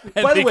 Yeah.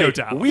 And By they the way, go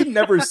down. we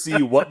never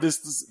see what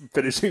this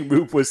finishing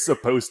move was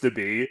supposed to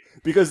be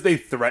because they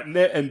threaten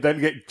it and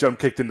then get jump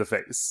kicked in the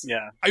face.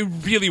 Yeah. I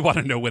really want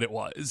to know what it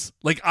was.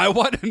 Like, I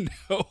want to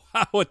know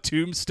how a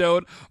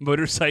tombstone,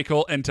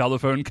 motorcycle, and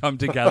telephone come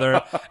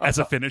together as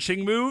a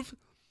finishing move.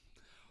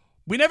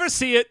 We never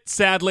see it,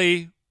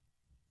 sadly,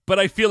 but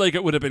I feel like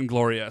it would have been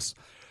glorious.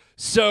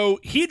 So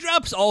he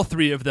drops all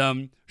three of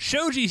them.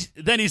 Shoji,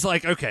 then he's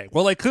like, okay,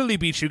 well, I clearly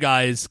beat you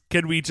guys.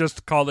 Can we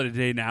just call it a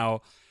day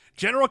now?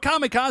 General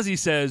Kamikaze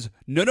says,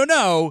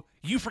 no,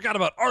 you forgot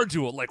about our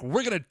duel. Like,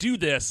 we're going to do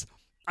this.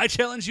 I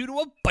challenge you to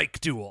a bike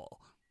duel.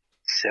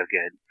 So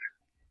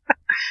good.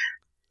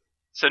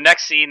 So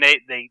next scene,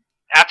 they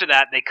after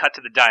that, they cut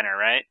to the diner,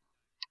 right?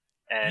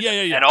 And,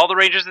 Yeah. And all the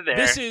Rangers are there.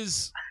 This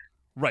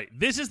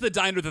is the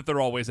diner that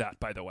they're always at,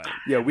 by the way.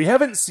 Yeah, we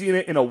haven't seen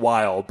it in a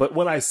while, but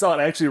when I saw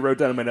it, I actually wrote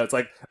down in my notes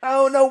like,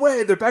 oh, no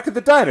way, they're back at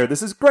the diner.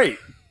 This is great.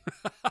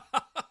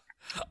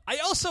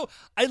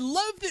 I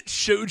love that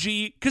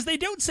Shoji, because they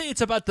don't say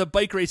it's about the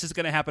bike race that's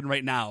going to happen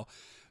right now.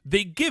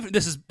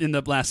 This is in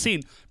the last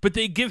scene, but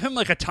they give him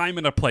like a time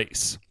and a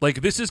place.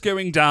 Like, this is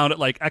going down at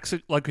like X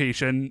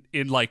location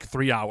in like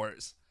 3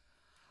 hours.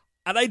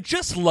 And I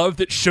just love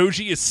that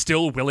Shoji is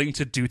still willing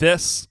to do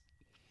this.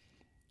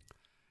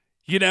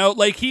 You know,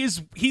 like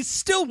he's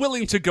still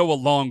willing to go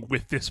along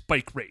with this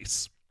bike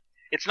race.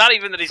 It's not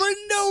even that he's for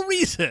no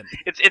reason.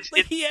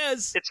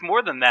 It's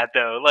more than that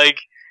though. Like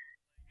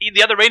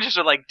the other Rangers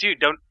are like, dude,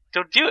 don't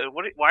do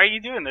it. Why are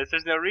you doing this?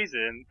 There's no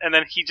reason. And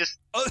then he just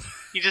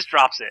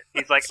drops it.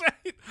 He's like,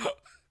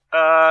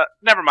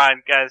 never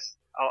mind, guys.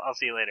 I'll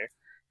see you later.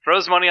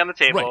 Throws money on the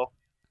table, right.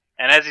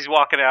 And as he's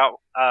walking out,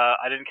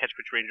 I didn't catch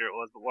which Ranger it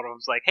was, but one of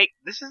them's like, hey,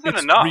 this isn't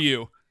enough.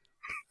 Ryu.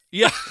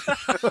 Yeah.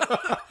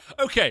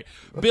 Okay,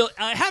 Bill,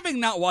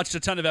 having not watched a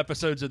ton of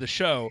episodes of the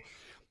show,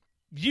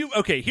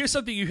 here's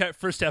something you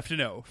first have to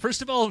know.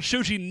 First of all,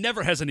 Shoji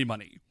never has any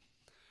money.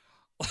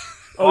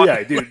 Oh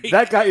yeah, dude,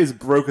 that guy is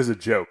broke as a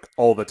joke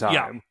all the time.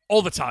 Yeah,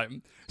 all the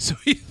time. So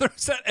he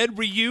throws that at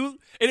Ryu,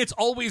 and it's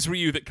always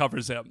Ryu that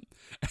covers him.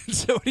 And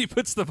so when he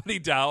puts the money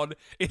down,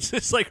 it's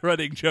this like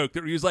running joke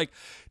that Ryu's like,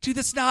 dude,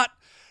 that's not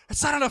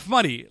enough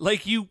money.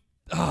 Like you.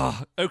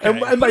 Oh, okay.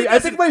 And I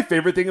think my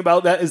favorite thing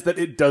about that is that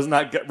it does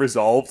not get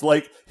resolved.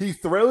 Like, he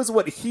throws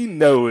what he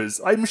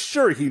knows, I'm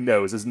sure he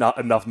knows, is not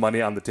enough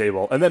money on the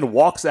table, and then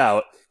walks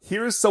out,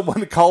 hears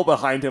someone call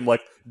behind him,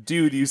 like,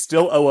 dude, you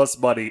still owe us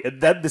money,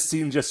 and then the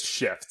scene just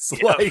shifts.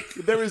 Yeah. Like,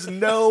 there is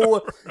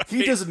no... Right.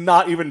 He does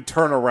not even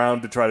turn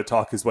around to try to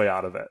talk his way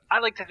out of it. I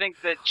like to think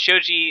that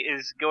Shoji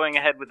is going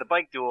ahead with the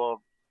bike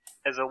duel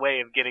as a way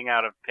of getting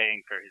out of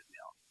paying for his meal.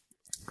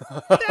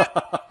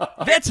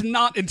 That's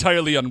not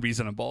entirely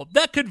unreasonable.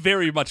 That could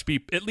very much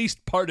be at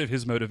least part of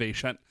his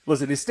motivation.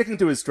 Listen, he's sticking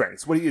to his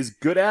strengths. What he is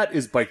good at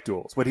is bike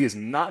duels. What he is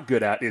not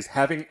good at is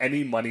having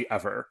any money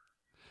ever.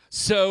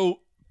 So,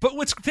 but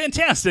what's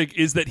fantastic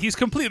is that he's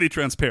completely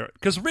transparent,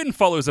 because Rin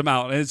follows him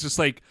out, and it's just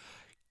like,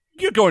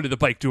 you're going to the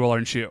bike duel,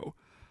 aren't you?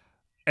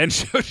 And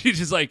Shoji's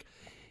just like,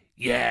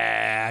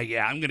 yeah,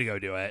 I'm going to go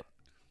do it.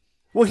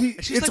 Well,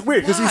 she's it's like,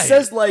 weird because he why?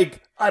 says,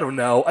 like, I don't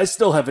know, I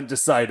still haven't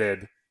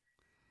decided.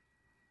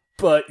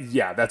 But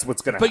yeah, that's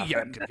what's going to happen. But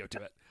yeah, I'm going to go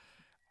to it.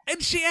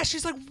 And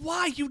she's like,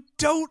 why? You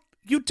don't,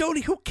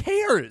 who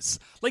cares?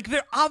 Like,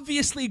 they're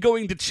obviously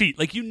going to cheat.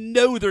 Like, you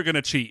know they're going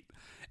to cheat.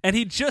 And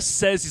he just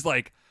says, he's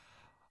like,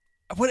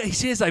 what he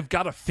says, I've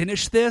got to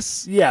finish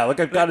this. Yeah, like,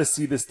 I've got to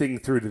see this thing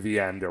through to the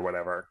end or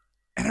whatever.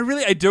 And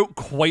I don't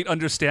quite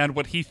understand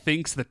what he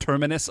thinks the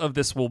terminus of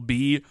this will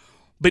be,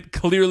 but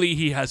clearly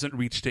he hasn't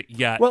reached it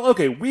yet. Well,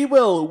 okay, we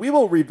will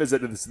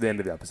revisit this at the end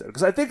of the episode,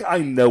 because I think I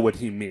know what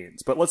he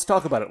means, but let's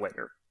talk about it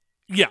later.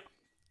 Yeah.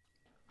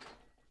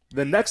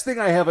 The next thing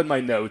I have in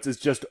my notes is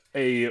just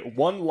a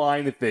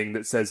one-line thing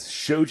that says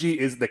Shoji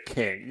is the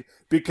king,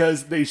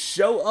 because they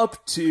show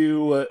up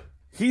to...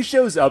 he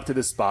shows up to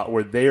the spot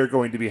where they are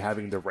going to be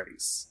having the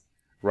race,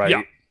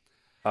 right?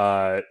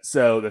 Yeah.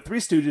 So the Three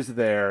Stooges are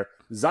there.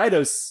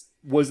 Zydos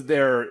was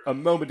there a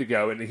moment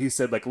ago, and he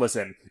said, like,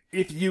 listen,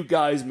 if you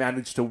guys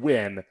manage to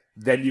win,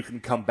 then you can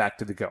come back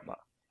to the Goma.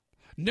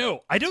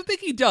 No, I don't think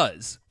he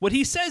does. What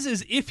he says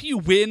is, if you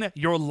win,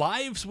 your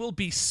lives will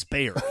be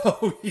spared.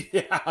 Oh,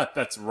 yeah,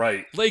 that's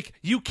right. Like,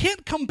 you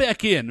can't come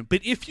back in, but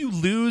if you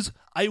lose,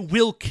 I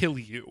will kill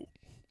you.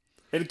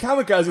 And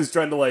Kamikaze's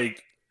trying to,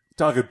 like,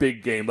 talk a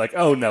big game, like,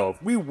 oh no,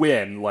 if we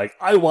win, like,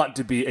 I want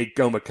to be a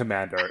Goma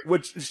commander,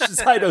 which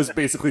Zydos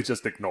basically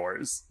just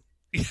ignores.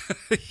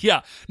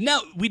 Yeah.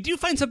 Now, we do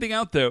find something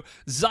out, though.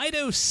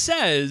 Zydos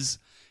says,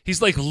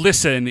 he's like,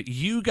 listen,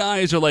 you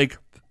guys are like,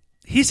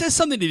 he says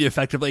something to the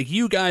effect of, like,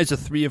 you guys are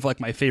three of,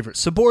 like, my favorite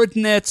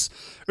subordinates,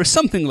 or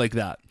something like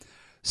that.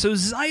 So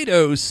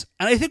Zydos,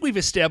 and I think we've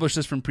established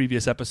this from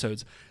previous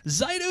episodes,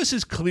 Zydos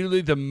is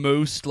clearly the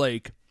most,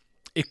 like,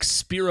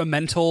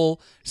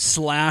 experimental /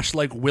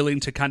 like willing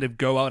to kind of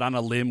go out on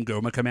a limb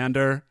Goma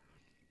commander.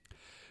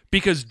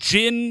 Because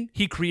Jin,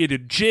 he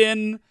created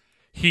Jin.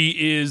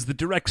 He is the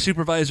direct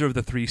supervisor of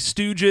the Three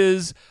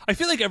Stooges. I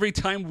feel like every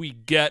time we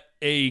get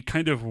a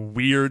kind of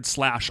weird /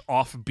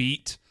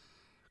 offbeat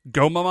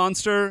Goma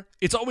monster,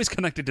 it's always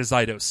connected to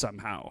Zydos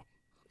somehow.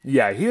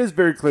 Yeah, he is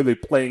very clearly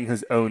playing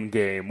his own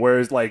game,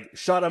 whereas, like,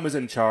 Shadam is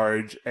in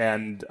charge,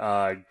 and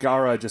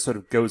Gara just sort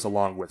of goes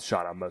along with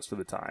Shadam most of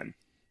the time.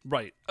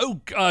 Right. Oh,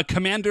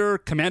 Commander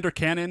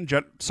Cannon,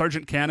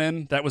 Sergeant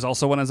Cannon, that was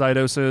also one of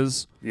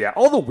Zydos's. Yeah,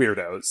 all the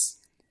weirdos.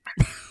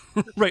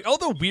 Right, all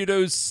the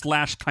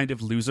weirdos / kind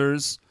of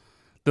losers,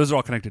 those are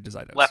all connected to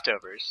Zydos.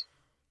 Leftovers.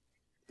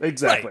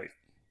 Exactly. Right.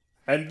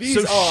 And these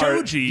So are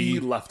Shoji-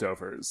 the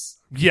leftovers.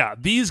 Yeah,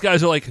 these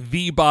guys are like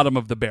the bottom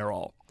of the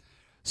barrel.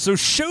 So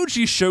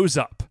Shoji shows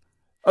up.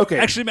 Okay.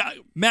 Actually,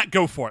 Matt,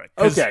 go for it.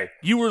 'Cause Okay.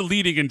 You were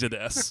leading into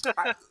this.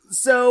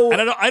 So...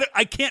 And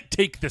I can't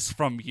take this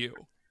from you.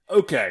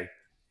 Okay.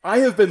 I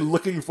have been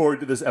looking forward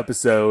to this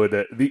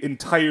episode the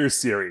entire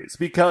series,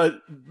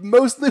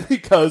 mostly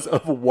because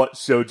of what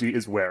Shoji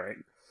is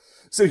wearing.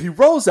 So he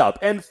rolls up,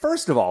 and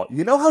first of all,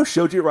 you know how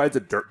Shoji rides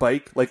a dirt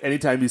bike? Like,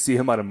 anytime you see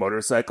him on a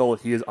motorcycle,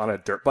 he is on a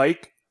dirt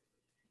bike?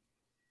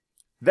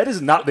 That is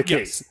not the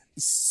case.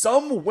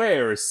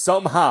 Somewhere,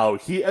 somehow,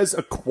 he has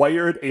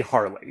acquired a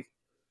Harley.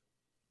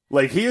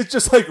 Like, he is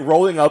just, like,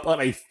 rolling up on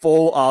a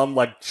full-on,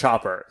 like,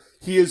 chopper.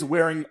 He is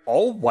wearing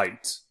all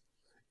white.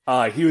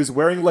 He was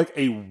wearing, like,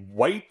 a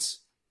white,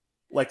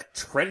 like,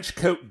 trench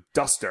coat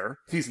duster.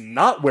 He's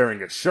not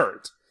wearing a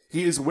shirt.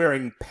 He is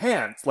wearing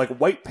pants, like,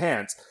 white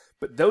pants.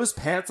 But those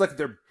pants, like,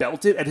 they're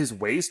belted at his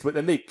waist, but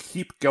then they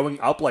keep going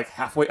up, like,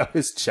 halfway up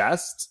his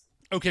chest.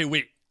 Okay,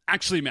 wait.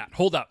 Actually, Matt,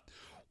 hold up.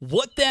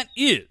 What that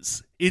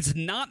is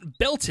not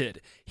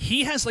belted.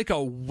 He has, like,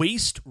 a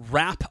waist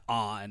wrap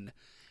on.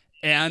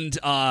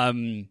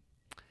 And,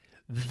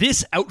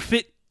 this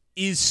outfit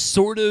is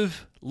sort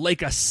of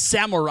like a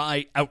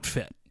samurai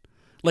outfit.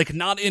 Like,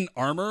 not in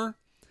armor,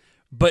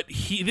 but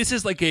this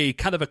is like a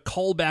kind of a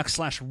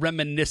callback /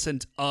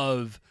 reminiscent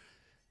of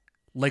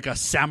like a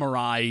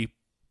samurai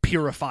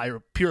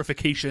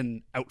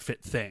purification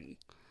outfit thing.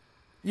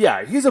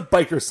 Yeah, he's a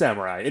biker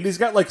samurai, and he's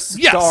got, like,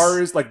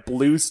 stars, like,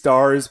 blue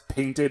stars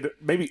painted,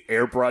 maybe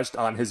airbrushed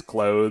on his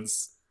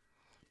clothes.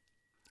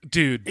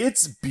 Dude.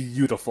 It's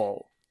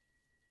beautiful.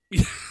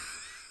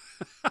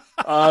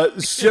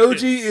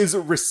 Shoji is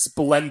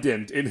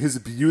resplendent in his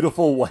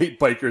beautiful white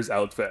biker's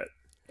outfit,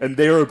 and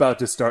they are about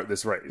to start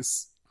this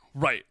race.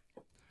 Right.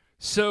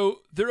 So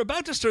they're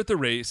about to start the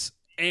race,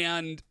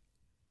 and,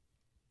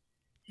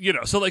 you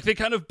know, so, like, they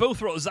kind of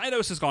both roll.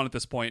 Zydos is gone at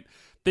this point.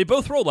 They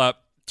both roll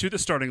up to the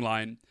starting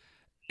line,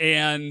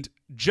 and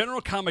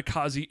General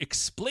Kamikaze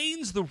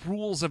explains the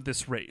rules of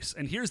this race.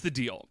 And here's the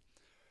deal.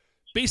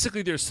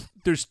 Basically, there's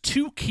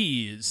 2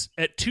 keys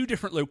at 2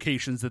 different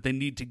locations that they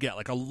need to get,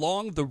 like,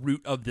 along the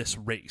route of this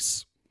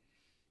race.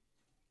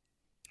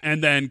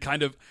 And then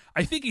kind of,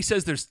 I think he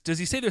says does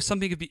he say there's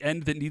something at the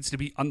end that needs to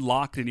be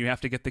unlocked and you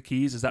have to get the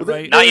keys? Is that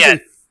right? Not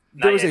yet.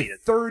 There was a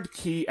third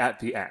key at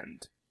the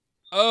end.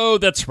 Oh,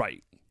 that's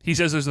right. He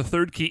says there's a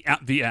third key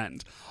at the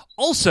end.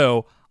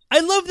 Also, I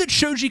love that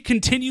Shoji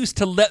continues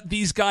to let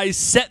these guys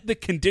set the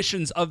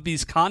conditions of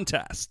these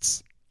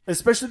contests.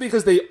 Especially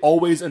because they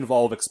always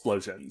involve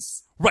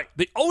explosions. Right.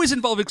 They always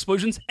involve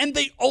explosions, and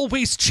they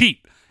always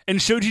cheat.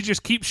 And Shoji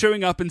just keeps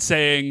showing up and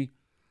saying,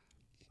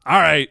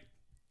 all right,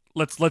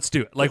 let's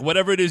do it. Like,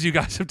 whatever it is you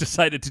guys have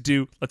decided to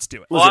do, let's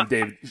do it. Listen,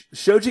 Dave,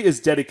 Shoji is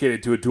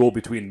dedicated to a duel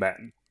between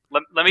men.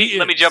 Let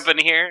me jump in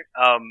here.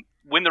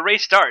 When the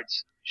race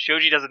starts,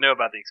 Shoji doesn't know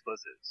about the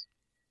explosives.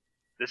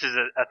 This is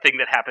a thing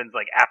that happens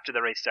like after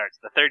the race starts.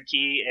 The third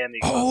key and the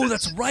explosives Oh,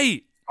 that's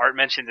right. aren't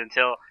mentioned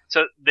until...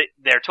 So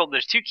they're told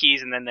there's 2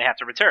 keys and then they have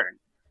to return.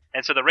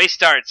 And so the race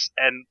starts,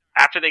 and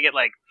after they get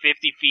like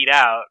 50 feet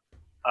out,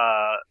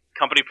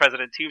 company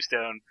president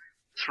Tombstone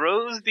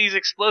throws these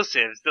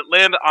explosives that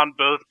land on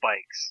both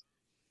bikes.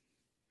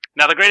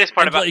 Now the greatest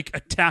part about... like,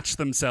 attach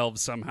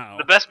themselves somehow.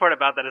 The best part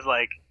about that is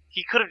like,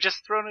 he could have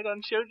just thrown it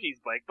on Shoji's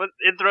bike, but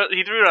he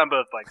threw it on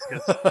both bikes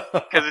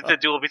because it's a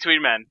duel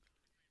between men.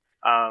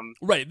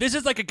 Right, this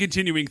is like a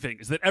continuing thing,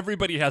 is that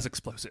everybody has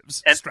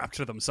explosives strapped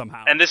to them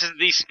somehow. And this is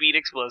the speed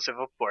explosive,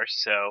 of course,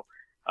 so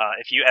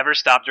if you ever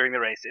stop during the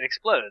race, it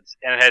explodes.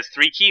 And it has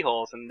 3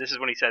 keyholes, and this is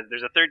when he says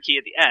there's a third key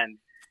at the end,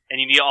 and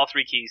you need all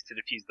 3 keys to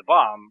defuse the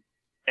bomb,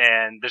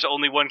 and there's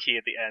only 1 key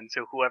at the end,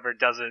 so whoever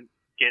doesn't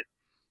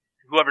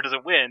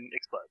win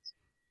explodes.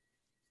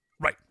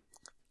 Right.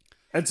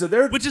 And so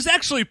which is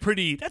actually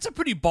that's a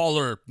pretty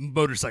baller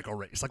motorcycle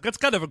race. Like, that's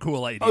kind of a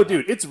cool idea. Oh,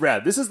 dude, it's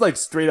rad. This is like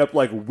straight up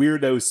like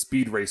weirdo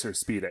speed racer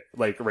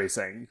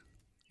racing.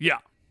 Yeah.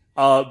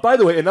 By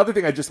the way, another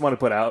thing I just want to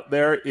put out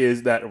there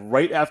is that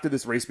right after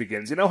this race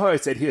begins, you know how I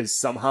said he has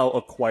somehow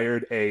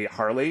acquired a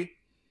Harley?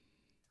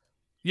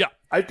 Yeah.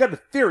 I've got a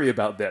theory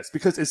about this,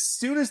 because as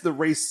soon as the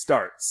race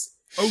starts,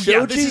 this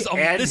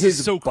his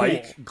is so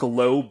bike cool.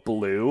 glow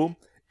blue,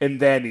 and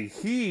then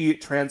he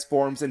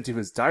transforms into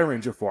his Die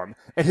Ranger form,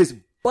 and his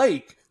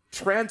bike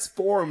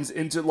transforms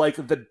into, like,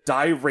 the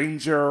Die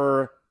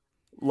Ranger,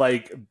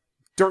 like,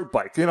 dirt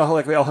bike. You know how,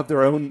 like, they all have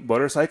their own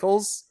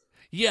motorcycles?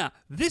 Yeah,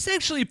 this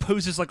actually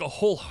poses, like, a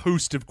whole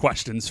host of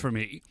questions for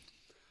me.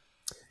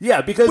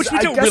 Yeah, because Which we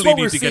I don't guess really what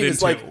need we're to get seeing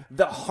is, into. like,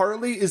 the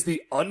Harley is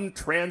the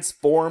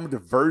untransformed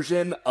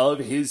version of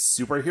his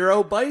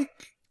superhero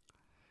bike.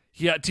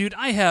 Yeah, dude,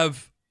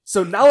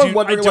 So now I'm Dude,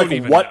 wondering, I don't like,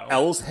 even what know.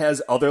 else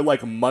has other,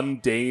 like,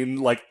 mundane,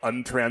 like,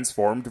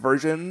 untransformed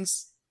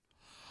versions?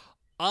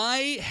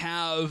 I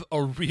have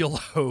a real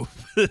hope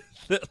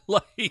that,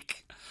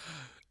 like,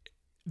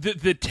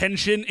 the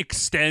tension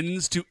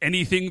extends to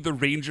anything the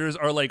Rangers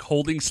are, like,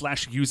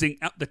 holding/using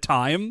at the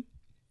time.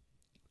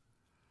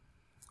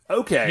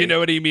 Okay. You know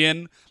what I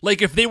mean?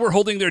 Like, if they were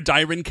holding their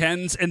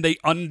Dairenkens and they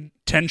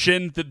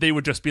untensioned, that they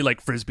would just be,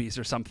 like, Frisbees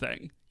or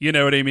something. You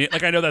know what I mean?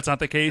 Like, I know that's not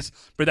the case,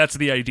 but that's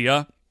the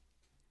idea.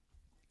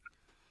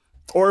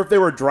 Or if they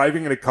were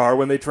driving in a car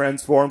when they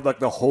transformed, like,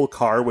 the whole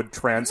car would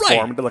transform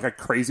Right. into, like, a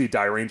crazy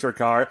Die Ranger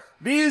car.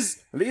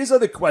 These are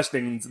the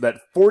questions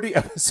that 40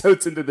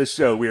 episodes into the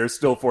show we are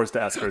still forced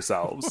to ask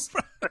ourselves.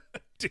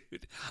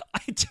 Dude,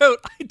 I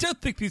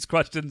don't think these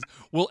questions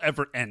will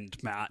ever end,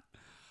 Matt.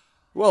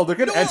 Well, they're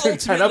going to No, end in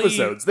 10 ultimately-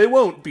 episodes. They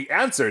won't be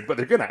answered, but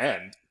they're going to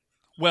end.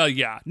 Well,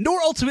 yeah.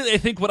 Nor ultimately I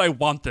think what I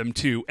want them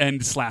to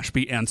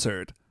end/be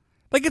answered.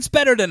 Like, it's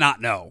better to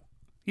not know.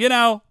 You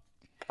know?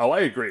 Oh,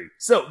 I agree.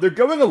 So they're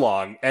going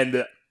along,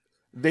 and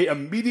they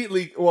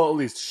immediately, well, at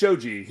least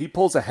Shoji, he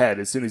pulls ahead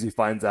as soon as he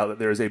finds out that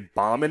there is a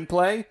bomb in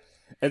play.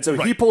 And so he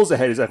Right. pulls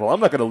ahead. He's like, well, I'm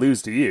not going to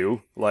lose to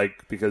you,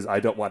 like, because I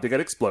don't want to get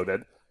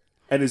exploded.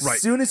 And as Right.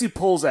 soon as he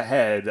pulls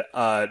ahead,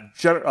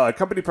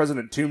 company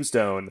president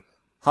Tombstone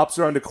hops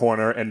around a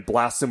corner and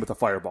blasts him with a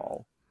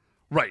fireball.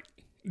 Right.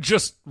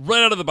 Just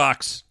right out of the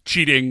box,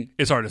 cheating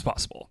as hard as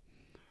possible.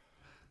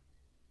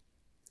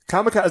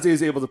 Kamikaze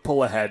is able to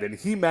pull ahead, and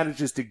he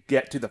manages to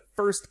get to the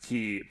first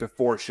key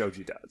before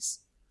Shoji does.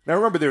 Now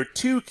remember, there are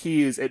 2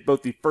 keys at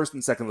both the first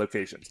and second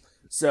locations.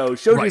 So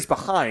Shoji's Right.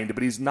 behind,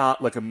 but he's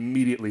not, like,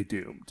 immediately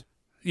doomed.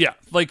 Yeah,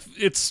 like,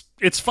 it's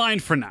fine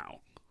for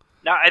now.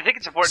 Now, I think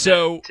it's important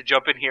So- to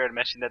jump in here and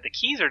mention that the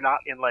keys are not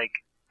in, like,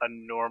 a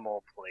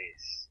normal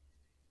place.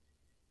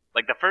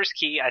 Like, the first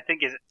key, I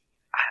think, is...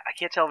 I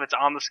can't tell if it's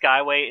on the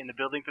Skyway, in the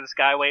building for the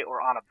Skyway,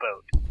 or on a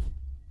boat.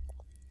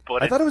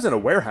 But I thought it was in a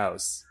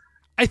warehouse.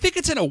 I think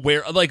it's in a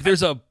like,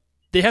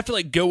 they have to,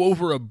 like, go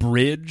over a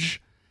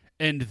bridge,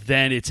 and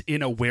then it's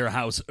in a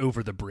warehouse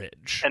over the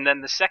bridge. And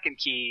then the second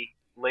key,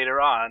 later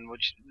on,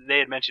 which they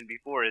had mentioned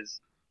before,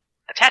 is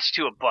attached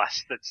to a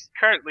bus that's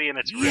currently in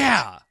its rear.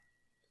 Yeah.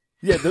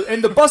 Yeah,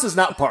 and the bus is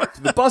not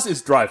parked. The bus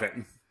is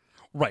driving.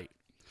 Right.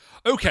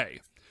 Okay.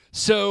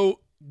 So,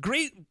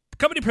 great.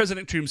 Company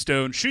President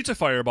Tombstone shoots a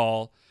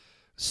fireball.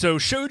 So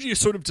Shoji is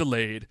sort of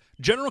delayed.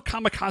 General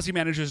Kamikaze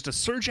manages to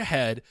surge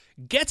ahead,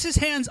 gets his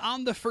hands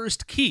on the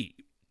first key,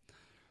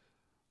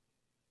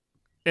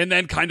 and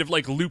then kind of,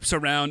 like, loops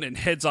around and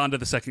heads onto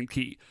the second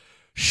key.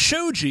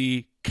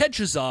 Shoji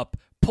catches up,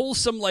 pulls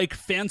some, like,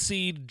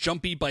 fancy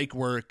jumpy bike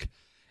work,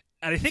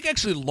 and I think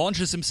actually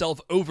launches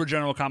himself over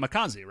General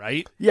Kamikaze,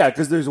 right? Yeah,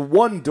 because there's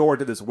one door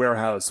to this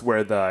warehouse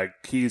where the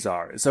keys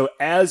are. So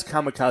as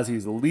Kamikaze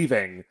is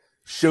leaving,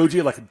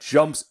 Shoji, like,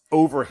 jumps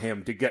over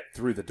him to get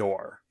through the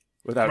door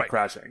without Right.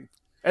 crashing.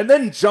 and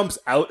then jumps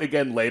out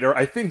again later,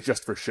 I think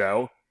just for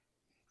show.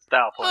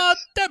 Style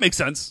points. That makes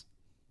sense.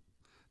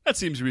 That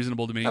seems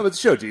reasonable to me. Oh, it's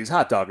Shoji. He's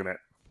hot dogging it.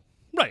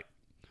 Right.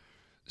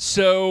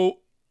 So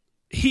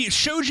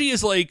Shoji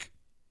is like,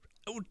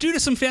 due to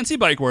some fancy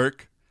bike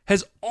work,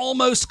 has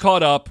almost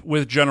caught up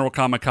with General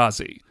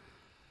Kamikaze.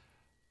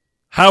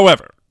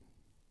 However,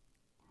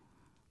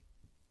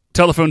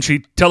 telephone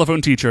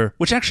teacher,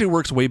 which actually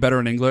works way better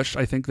in English,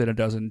 I think, than it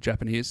does in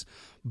Japanese,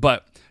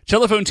 but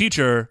telephone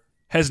teacher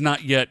has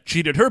not yet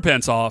cheated her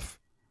pants off,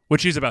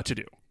 which she's about to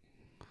do.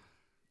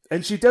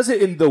 And she does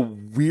it in the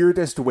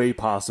weirdest way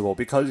possible,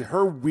 because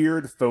her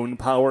weird phone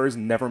powers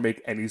never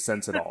make any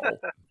sense at all.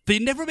 They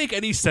never make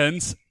any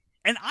sense,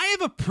 and I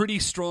have a pretty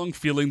strong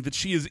feeling that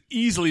she is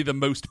easily the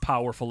most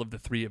powerful of the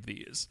three of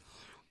these.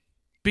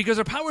 Because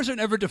her powers are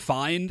never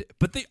defined,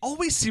 but they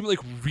always seem like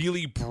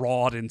really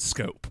broad in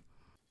scope.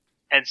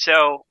 And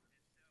so,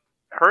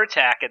 her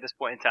attack at this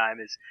point in time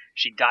is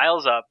she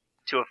dials up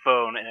to a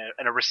phone,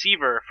 and a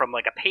receiver from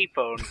like a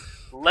payphone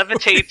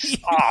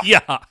levitates off.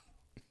 Yeah.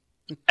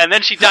 And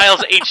then she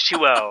dials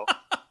H2O,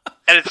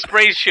 and it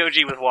sprays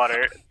Shoji with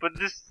water. But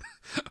this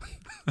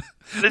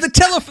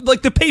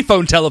The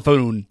payphone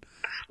telephone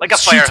like a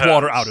fire shoots hose.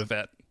 water out of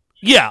it.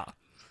 Yeah.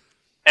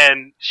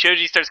 And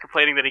Shoji starts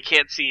complaining that he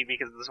can't see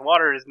because this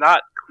water is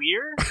not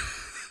clear.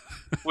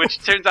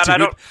 Which turns out I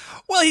don't.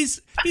 Well,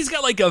 he's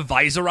got like a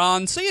visor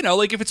on, so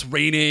like if it's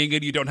raining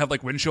and you don't have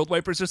like windshield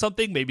wipers or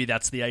something, maybe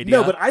that's the idea.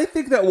 No, but I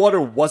think that water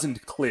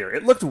wasn't clear.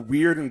 It looked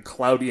weird and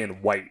cloudy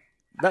and white.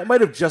 That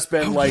might have just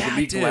been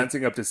me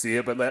glancing up to see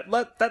it, but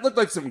that looked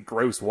like some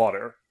gross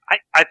water.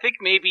 I think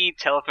maybe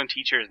telephone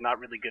teacher is not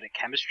really good at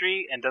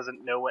chemistry and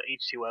doesn't know what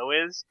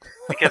H2O is,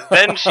 because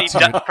then she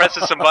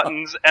presses some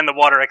buttons and the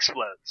water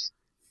explodes.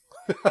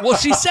 Well,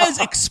 she says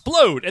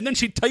explode, and then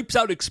she types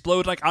out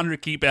explode like on her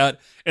keypad,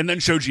 and then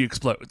Shoji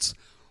explodes.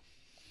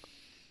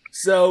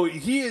 So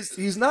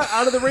he's not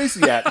out of the race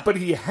yet, but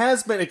he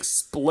has been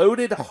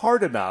exploded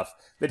hard enough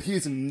that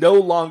he's no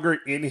longer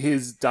in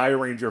his Die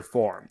Ranger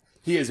form.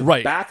 He is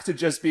back to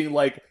just being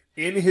like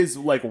in his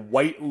like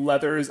white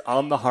leathers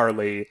on the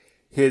Harley.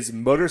 His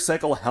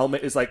motorcycle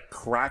helmet is like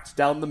cracked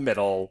down the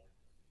middle.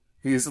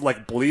 He's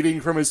like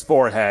bleeding from his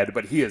forehead,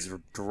 but he is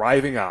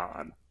driving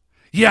on.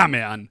 Yeah,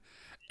 man.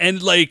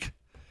 And like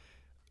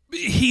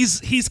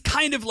he's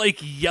kind of like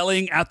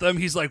yelling at them.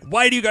 He's like,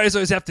 "Why do you guys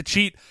always have to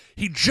cheat?"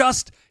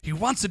 He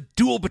wants a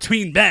duel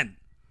between men.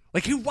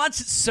 Like he wants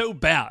it so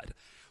bad.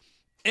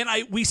 And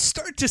we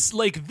start to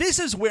like, this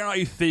is where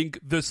I think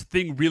this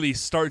thing really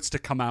starts to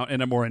come out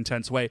in a more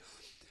intense way.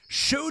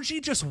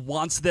 Shoji just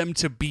wants them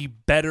to be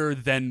better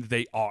than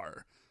they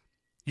are.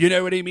 You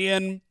know what I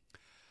mean?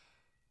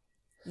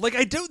 Like,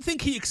 I don't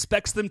think he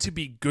expects them to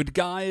be good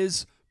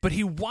guys, but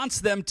he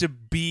wants them to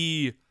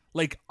be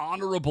like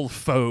honorable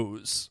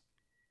foes.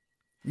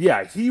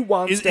 Yeah, he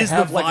wants to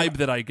have the vibe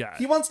that I get.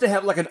 He wants to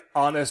have like an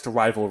honest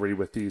rivalry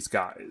with these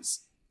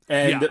guys.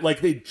 And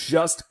like they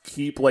just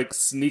keep like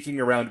sneaking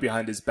around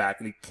behind his back,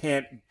 and he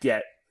can't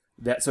get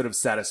that sort of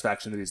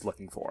satisfaction that he's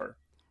looking for.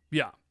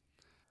 Yeah.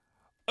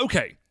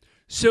 Okay.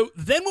 So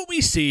then what we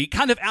see,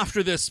 kind of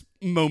after this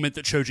moment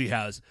that Shoji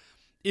has,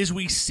 is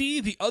we see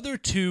the other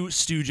two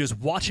stooges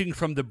watching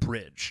from the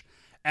bridge.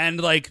 And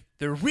like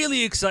they're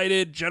really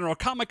excited. General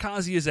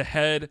Kamikaze is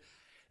ahead.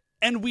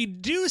 And we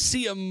do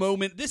see a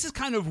moment. This is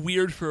kind of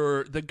weird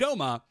for the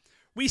Goma.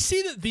 We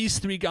see that these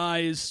three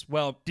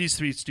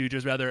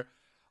stooges rather,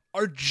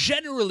 are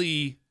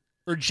genuinely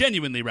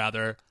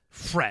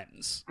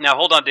friends. Now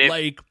hold on, Dave.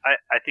 Like,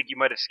 I think you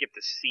might have skipped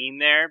a scene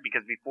there,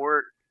 because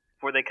before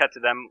they cut to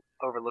them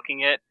overlooking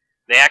it,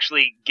 they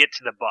actually get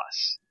to the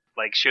bus.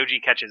 Like Shoji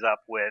catches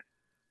up with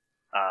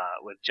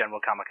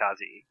General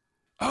Kamikaze.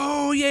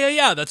 Oh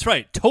yeah, that's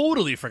right.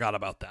 Totally forgot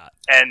about that.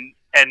 And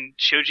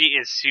Shoji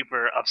is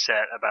super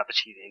upset about the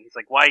cheating. He's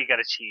like, "Why you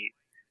gotta cheat?"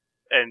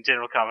 And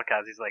General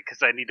Kamikaze's like, "'Cause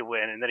I need to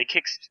win." And then he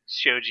kicks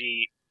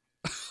Shoji.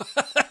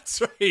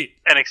 That's right.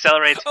 And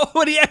accelerates. Oh,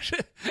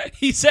 and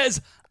he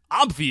says,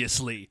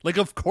 obviously, like,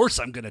 of course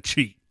I'm gonna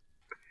cheat.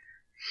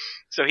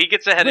 So he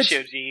gets ahead of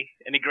Shoji,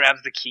 and he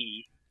grabs the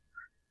key.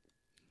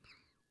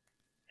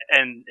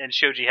 And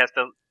Shoji has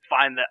to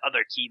find the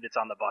other key that's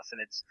on the bus,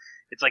 and it's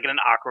like in an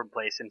awkward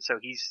place, and so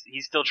he's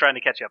still trying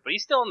to catch up, but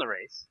he's still in the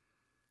race.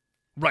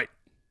 Right.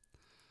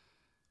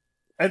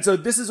 And so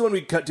this is when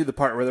we cut to the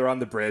part where they're on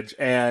the bridge,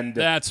 and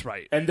that's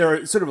right. And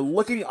they're sort of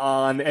looking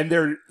on, and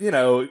they're,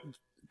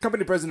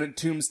 Company President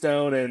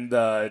Tombstone and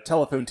the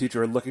telephone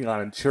teacher are looking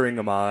on and cheering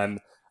him on.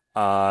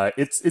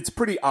 It's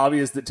pretty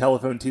obvious that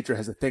telephone teacher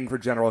has a thing for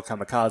General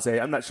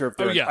Kamikaze. I'm not sure if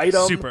they're an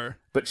item, super.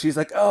 But she's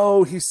like,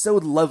 "Oh, he's so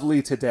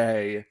lovely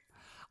today."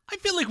 I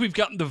feel like we've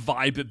gotten the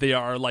vibe that they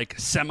are like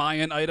semi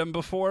an item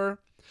before,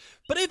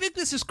 but I think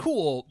this is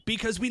cool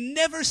because we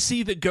never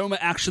see that Goma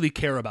actually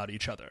care about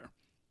each other.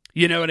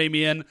 You know what I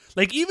mean?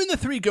 Like, even the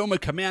three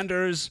Goma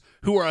commanders,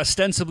 who are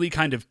ostensibly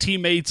kind of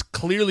teammates,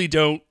 clearly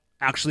don't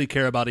actually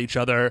care about each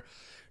other.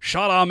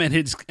 Shadam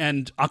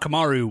and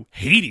Akamaru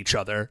hate each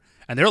other,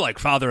 and they're like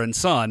father and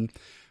son.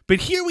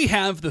 But here we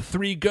have the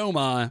three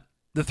Goma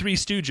the Three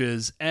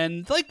Stooges,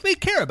 and like they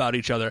care about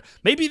each other.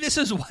 Maybe this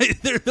is why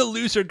they're the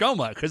loser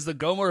Goma, because the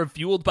Goma are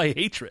fueled by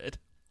hatred.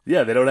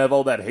 Yeah, they don't have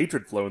all that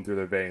hatred flowing through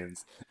their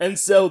veins. And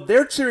so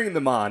they're cheering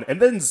them on, and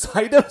then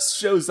Zydos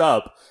shows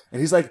up,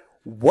 and he's like,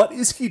 what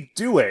is he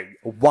doing?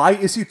 Why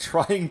is he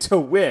trying to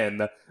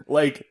win?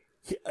 Like,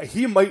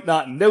 he might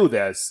not know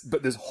this,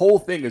 but this whole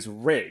thing is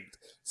rigged.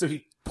 So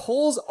he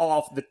pulls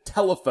off the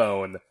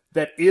telephone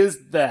that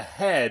is the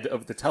head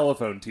of the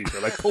telephone teacher,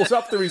 like pulls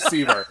up the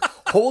receiver,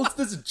 holds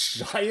this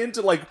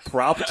giant, like,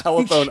 prop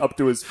telephone up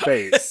to his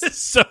face.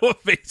 It's so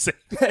amazing.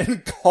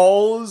 And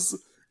calls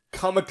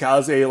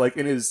Kamikaze, like,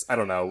 in his, I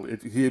don't know,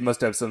 he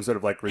must have some sort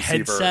of, like,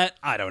 receiver. Headset?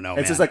 I don't know,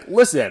 and says, like,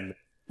 listen,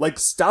 like,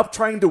 stop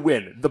trying to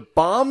win. The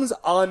bombs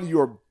on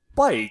your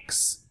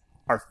bikes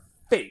are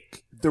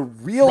fake. The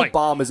real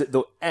bomb is at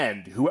the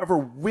end. Whoever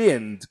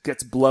wins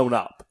gets blown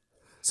up.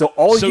 So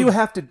all you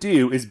have to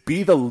do is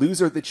be the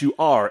loser that you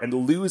are and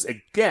lose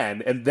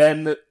again, and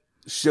then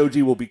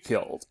Shoji will be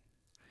killed.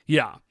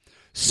 Yeah.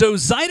 So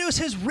Zydos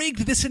has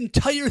rigged this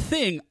entire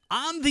thing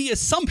on the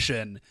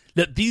assumption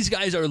that these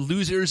guys are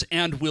losers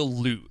and will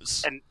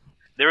lose. And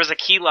there was a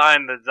key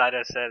line that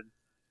Zydos said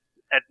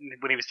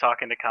when he was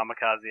talking to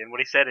Kamikaze, and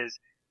what he said is,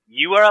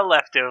 "You are a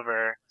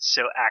leftover,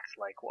 so act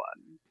like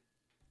one."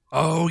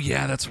 Oh,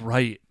 yeah, that's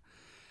right.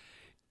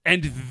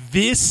 And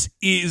this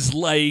is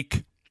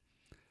like...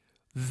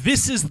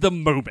 This is the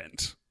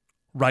moment,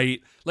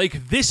 right?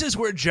 Like, this is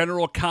where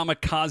General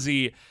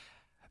Kamikaze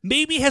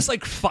maybe has,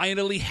 like,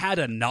 finally had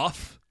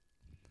enough.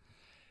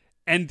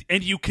 And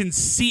you can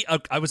see...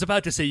 I was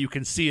about to say you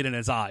can see it in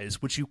his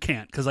eyes, which you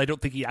can't, because I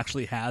don't think he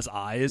actually has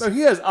eyes. No,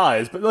 he has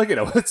eyes, but, like, you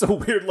know, it's a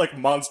weird, like,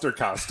 monster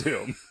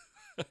costume.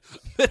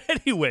 But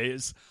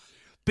anyways,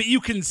 but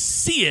you can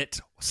see it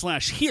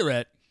 / hear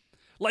it.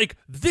 Like,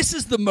 this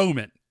is the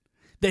moment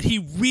that he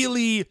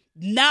really...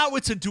 Now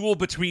it's a duel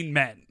between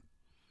men.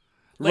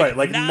 Right,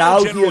 like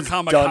now General he is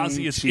Kamikaze done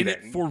is cheating. in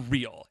it for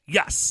real.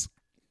 Yes.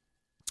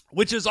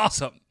 Which is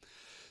awesome.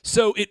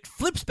 So it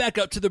flips back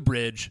up to the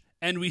bridge,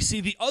 and we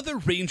see the other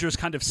Rangers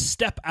kind of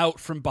step out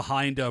from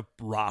behind a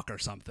rock or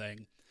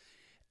something.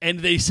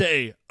 And they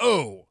say,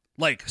 oh,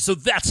 like, so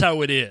that's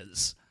how it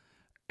is.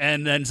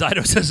 And then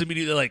Zydos says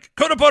immediately, like,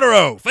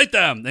 Kodopodoro, fight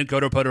them! Then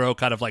Kodopodoro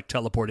kind of, like,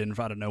 teleport in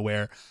out of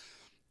nowhere.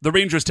 The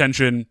Rangers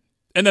tension,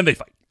 and then they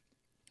fight.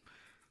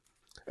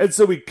 And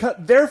so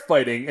they're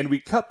fighting, and we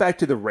cut back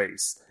to the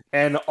race,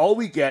 and all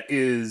we get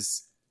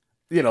is,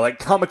 you know, like,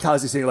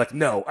 Kamikaze saying, like,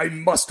 no, I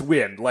must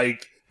win,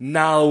 like,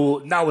 now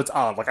it's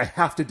on, like, I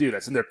have to do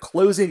this, and they're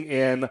closing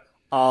in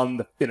on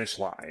the finish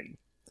line.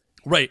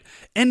 Right,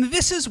 and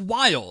this is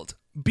wild,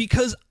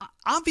 because,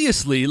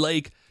 obviously,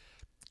 like,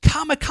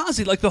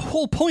 Kamikaze, like, the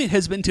whole point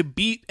has been to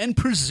beat and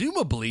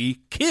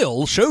presumably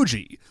kill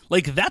Shoji.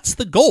 Like, that's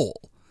the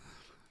goal.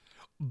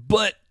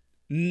 But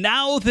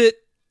now that,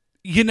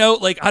 you know,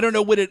 like, I don't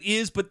know what it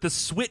is, but the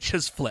switch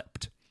has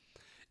flipped.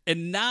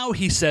 And now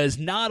he says,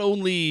 not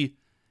only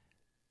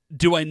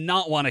do I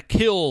not want to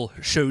kill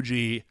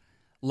Shoji,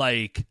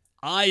 like,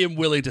 I am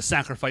willing to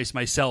sacrifice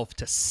myself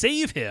to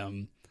save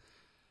him.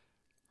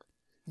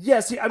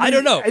 Yes, I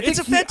don't know. It's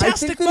a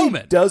fantastic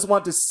moment. He does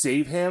want to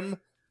save him,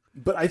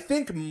 but I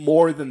think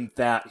more than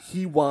that,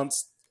 he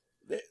wants,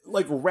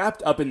 like,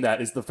 wrapped up in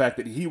that is the fact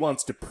that he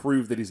wants to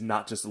prove that he's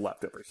not just a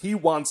leftover.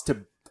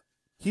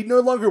 He no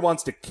longer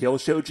wants to kill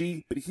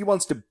Shoji, but he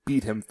wants to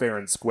beat him fair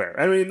and square.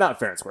 I mean, not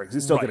fair and square, because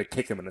he's still going to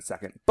kick him in a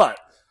second. But,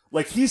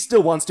 like, he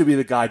still wants to be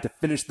the guy to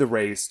finish the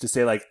race, to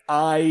say, like,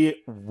 I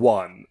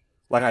won.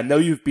 Like, I know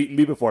you've beaten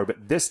me before,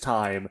 but this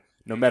time,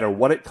 no matter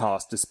what it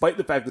costs, despite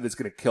the fact that it's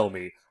going to kill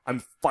me,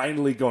 I'm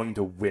finally going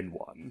to win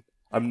one.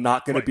 I'm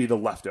not going to be the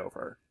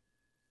leftover.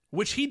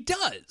 Which he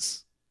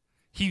does.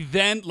 He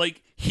then,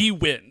 like, he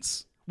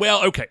wins.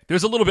 Well, okay,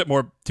 there's a little bit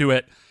more to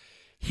it.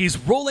 He's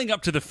rolling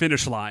up to the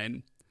finish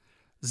line.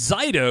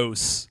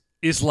 Zydos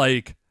is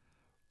like,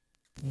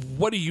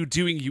 what are you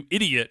doing, you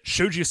idiot?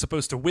 Shoji is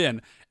supposed to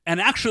win.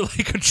 And actually,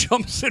 like,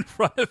 jumps in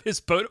front of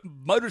his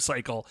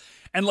motorcycle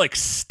and, like,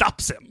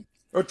 stops him.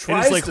 Or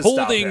tries to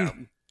stop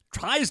him.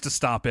 Tries to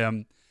stop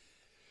him.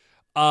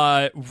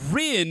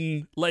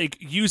 Rin, like,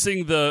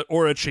 using the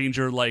aura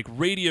changer, like,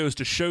 radios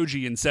to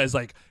Shoji and says,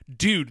 like,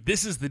 dude,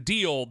 this is the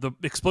deal. The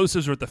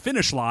explosives are at the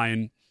finish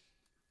line.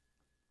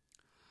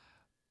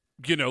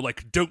 You know,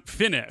 like, don't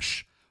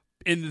finish.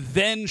 And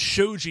then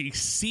Shoji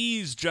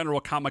sees General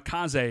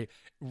Kamikaze,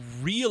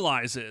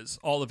 realizes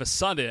all of a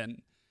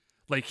sudden,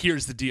 like,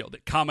 here's the deal,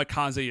 that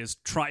Kamikaze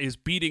is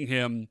beating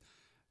him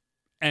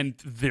and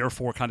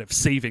therefore kind of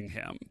saving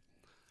him.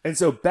 And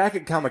so back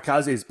at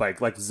Kamikaze's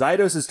bike, like,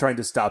 Zydos is trying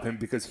to stop him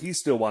because he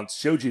still wants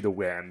Shoji to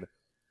win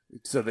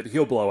so that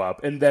he'll blow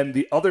up. And then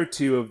the other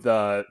two of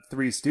the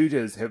Three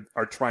Stooges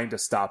are trying to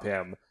stop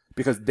him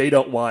because they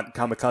don't want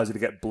Kamikaze to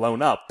get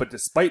blown up. But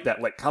despite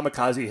that, like,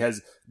 Kamikaze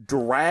has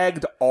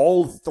dragged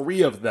all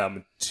three of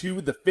them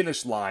to the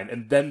finish line,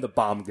 and then the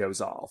bomb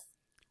goes off.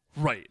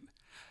 Right.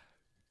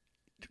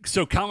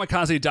 So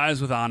Kamikaze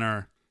dies with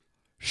honor.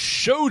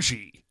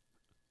 Shoji,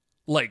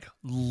 like,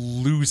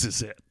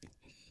 loses it.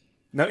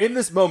 Now, in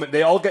this moment,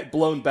 they all get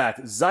blown back.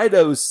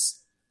 Zydos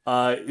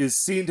is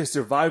seen to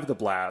survive the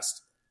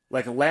blast,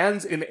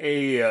 lands in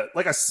a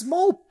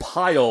small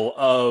pile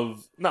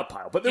of... Not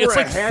pile, but there were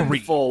a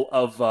handful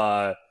of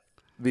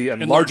the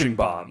enlarging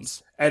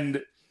bombs.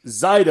 And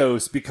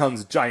Zydos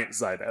becomes Giant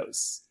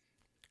Zydos.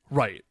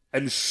 Right.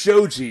 And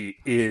Shoji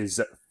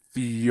is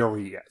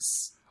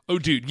furious. Oh,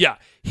 dude, yeah.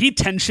 He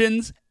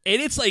tensions,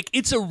 and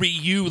it's a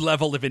Ryu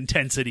level of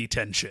intensity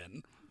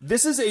tension.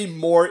 This is a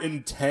more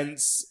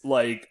intense,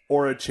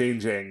 aura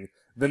changing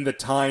than the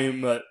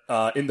time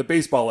in the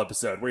baseball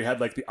episode where he had,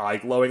 the eye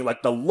glowing,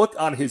 the look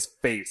on his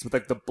face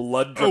with, the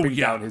blood dripping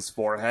down his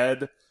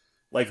forehead.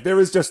 There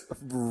was just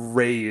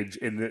rage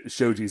in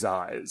Shoji's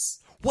eyes.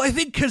 Well, I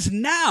think because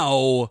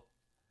now,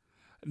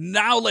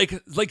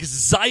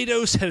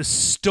 Zydos has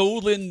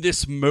stolen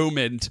this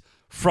moment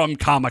from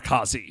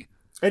Kamikaze.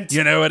 And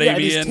you know what I mean?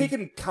 And he's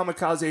taken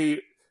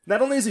Kamikaze...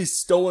 Not only has he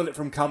stolen it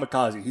from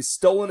Kamikaze, he's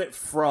stolen it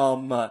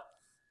from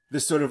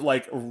this sort of,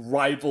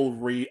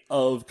 rivalry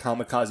of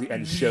Kamikaze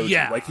and Shoji.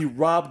 Yeah. He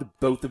robbed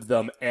both of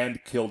them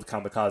and killed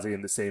Kamikaze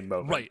in the same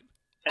moment. Right.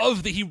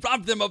 He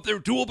robbed them of their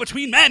duel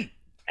between men!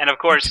 And of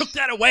course... He took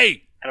that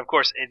away! And of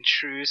course, in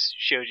true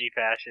Shoji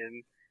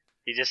fashion,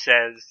 he just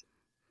says,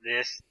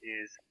 "This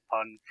is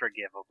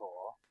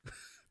unforgivable."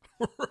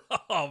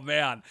 Oh,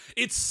 man.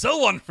 It's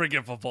so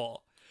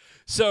unforgivable.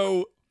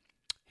 So,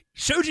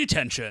 Shoji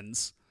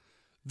tensions.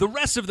 The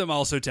rest of them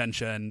also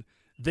tension.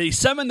 They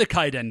summon the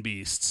Kaiden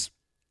beasts.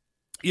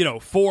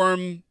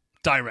 Form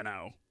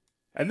Daireno.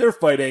 And they're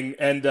fighting,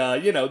 and,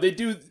 they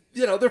do...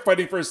 they're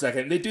fighting for a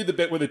second. They do the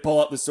bit where they pull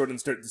out the sword and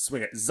start to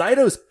swing it.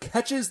 Zydos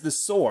catches the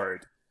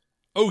sword.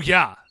 Oh,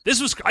 yeah.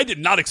 I did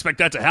not expect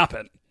that to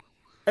happen.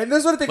 And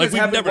this sort of thing has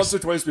happened once or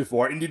twice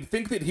before, and you'd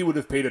think that he would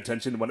have paid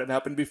attention when it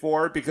happened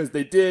before, because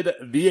they did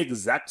the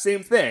exact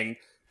same thing,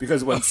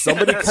 because when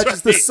somebody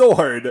catches the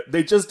sword,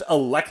 they just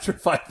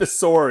electrify the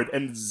sword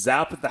and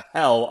zap the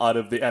hell out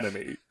of the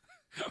enemy.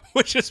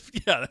 Which is,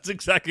 that's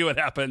exactly what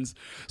happens.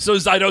 So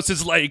Zydos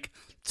is,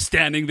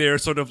 standing there,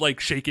 sort of,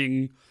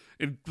 shaking,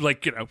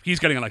 he's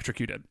getting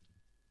electrocuted.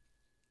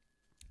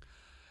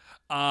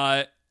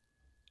 And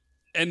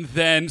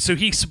then, so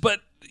he's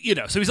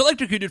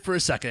electrocuted for a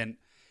second,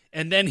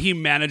 and then he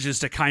manages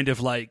to kind of,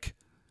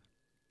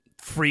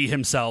 free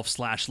himself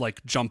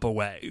 / jump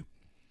away.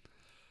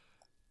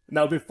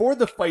 Now, before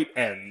the fight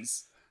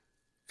ends,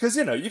 because,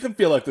 you can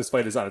feel like this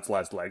fight is on its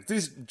last legs.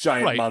 These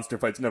giant monster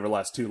fights never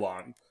last too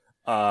long.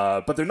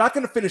 But they're not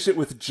going to finish it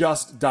with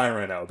just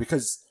Daireno,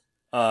 because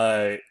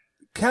Kamio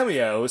 /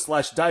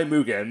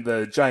 Daimugen,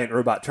 the giant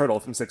robot turtle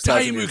from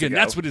 6,000 years ago.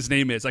 That's what his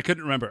name is. I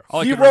couldn't remember.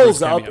 He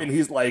rolls up and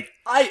he's like,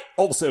 "I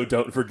also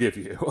don't forgive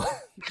you."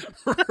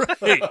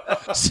 Right.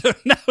 So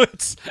now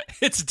it's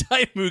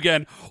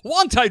Daimugen.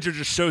 Wong Tiger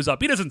just shows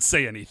up. He doesn't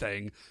say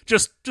anything.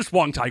 Just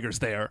Wong Tiger's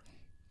there.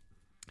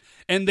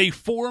 And they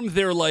form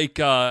their,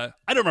 I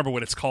don't remember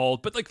what it's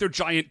called, but, their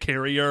giant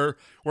carrier,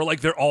 where,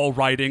 they're all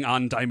riding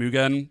on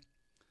Daimugen.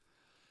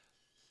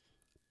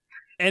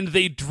 And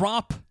they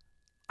drop,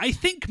 I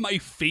think, my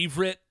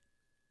favorite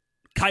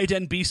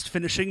Kaiden Beast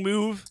finishing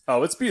move.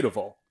 Oh, it's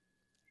beautiful.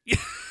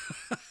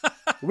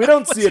 We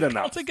don't see it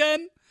enough.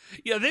 Again?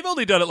 Yeah, they've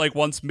only done it,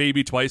 once,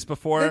 maybe twice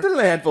before. They've done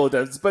it a handful of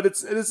times, but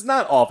it's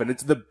not often.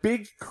 It's the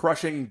big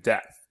crushing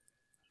death.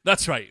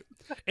 That's right.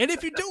 And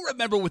if you don't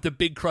remember what the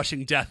big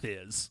crushing death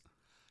is...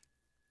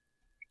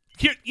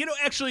 Here,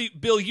 actually,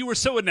 Bill, you were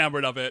so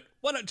enamored of it.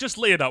 Why not just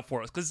lay it out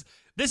for us? Because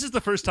this is the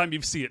first time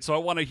you've seen it, so I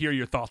want to hear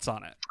your thoughts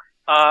on it.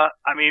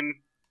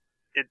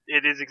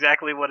 It is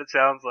exactly what it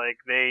sounds like.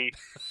 They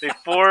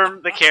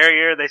form the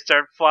carrier, they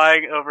start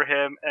flying over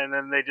him, and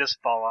then they just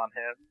fall on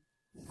him.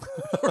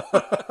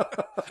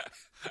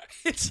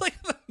 It's the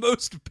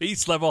most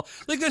base level.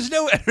 There's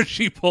no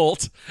energy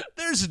bolt.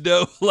 There's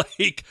no,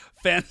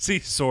 fancy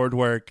sword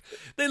work.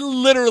 They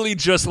literally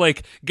just,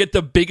 get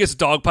the biggest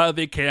dog pile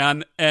they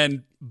can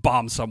and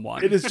bomb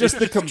someone. It is just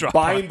the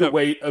combined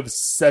weight of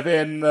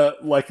 7,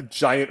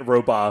 giant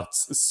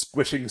robots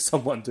squishing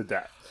someone to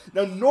death.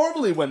 Now,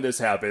 normally when this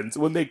happens,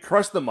 when they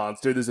crush the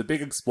monster, there's a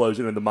big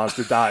explosion and the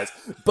monster dies.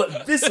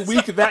 But this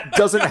week, that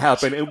doesn't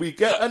happen, and we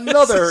get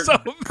another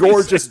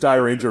gorgeous Die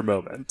Ranger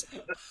moment.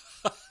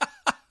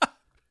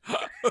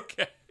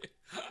 Okay.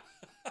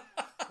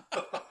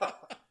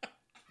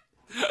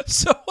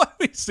 So what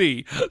we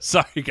see...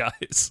 Sorry,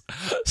 guys.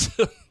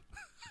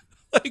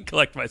 Let me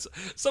collect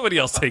myself. Somebody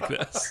else take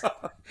this.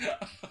 All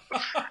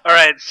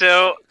right,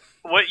 so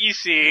what you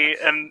see,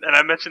 and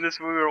I mentioned this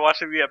when we were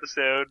watching the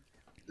episode,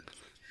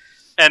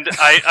 and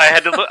I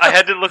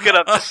had to look it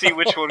up to see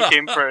which one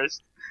came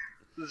first.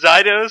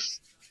 Zydos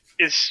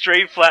is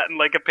straight flattened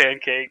like a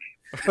pancake,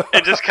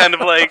 and just kind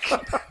of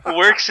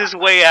works his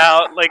way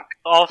out,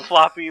 all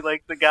floppy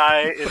like the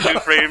guy in Who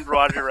Framed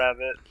Roger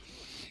Rabbit.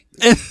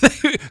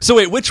 So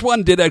wait, which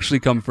one did actually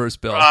come first,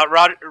 Bill?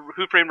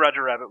 Who Framed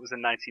Roger Rabbit was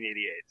in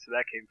 1988, so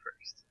that came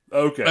first.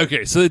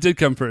 Okay, so it did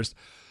come first.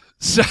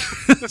 So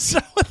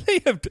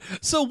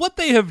what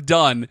they have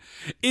done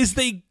is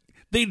they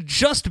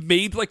just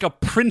made a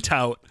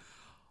printout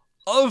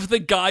of the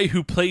guy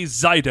who plays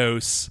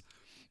Zydos.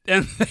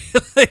 And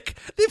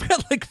they've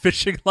got like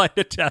fishing line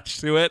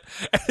attached to it,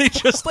 and they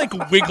just like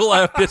wiggle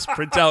out this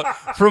printout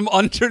from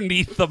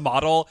underneath the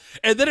model,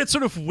 and then it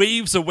sort of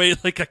waves away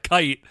like a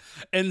kite.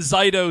 And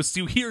Zydos,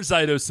 you hear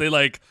Zydos say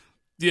like,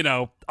 you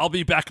know, I'll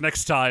be back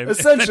next time.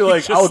 Essentially,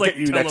 like, just, I'll like,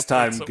 get you next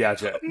time,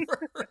 teleports Gadget.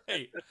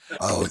 Right.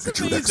 I'll It's get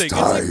you amazing. next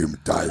time,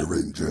 Die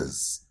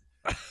Rangers.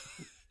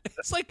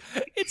 It's like,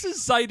 it's a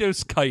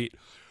Zydos kite,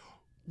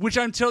 which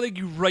I'm telling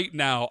you right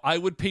now, I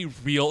would pay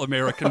real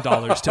American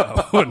dollars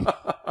to own.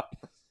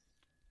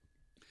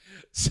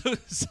 So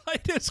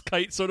Zydos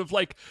kite sort of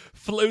like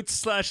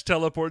floats /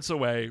 teleports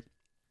away.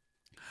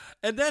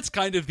 And that's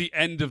kind of the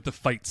end of the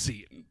fight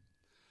scene.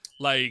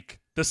 Like,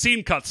 the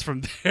scene cuts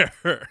from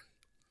there.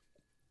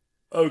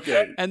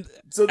 Okay. And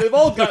So they've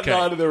all gotten Okay.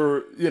 onto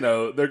their,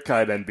 their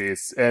Kaiden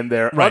beasts, and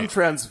they're Right.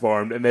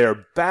 untransformed, and they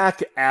are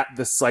back at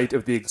the site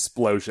of the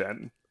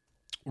explosion.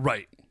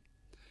 right.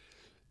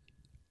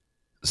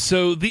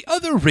 So the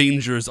other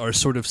Rangers are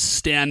sort of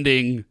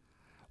standing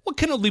what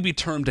can only be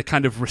termed a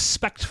kind of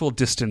respectful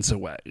distance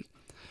away.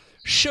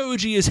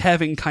 Shoji is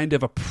having kind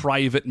of a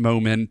private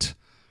moment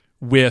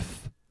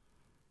with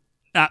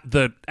at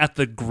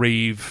the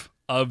grave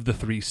of the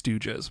Three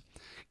Stooges.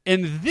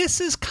 And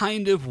this is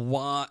kind of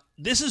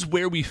this is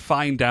where we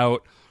find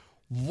out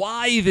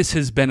why this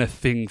has been a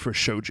thing for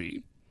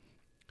Shoji.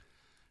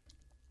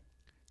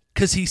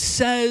 Because he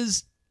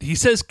says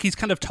he's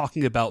kind of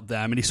talking about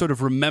them, and he's sort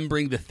of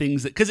remembering the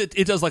things that, because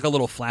it does like a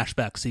little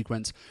flashback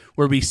sequence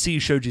where we see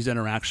Shoji's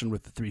interaction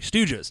with the Three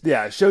Stooges.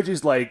 Yeah,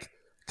 Shoji's like,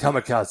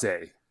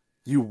 Kamikaze,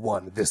 you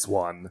won this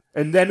one.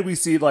 And then we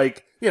see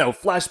like,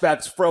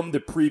 flashbacks from the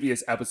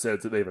previous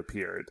episodes that they've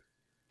appeared.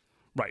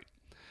 Right.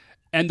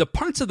 And the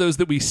parts of those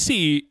that we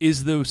see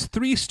is those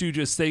Three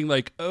Stooges saying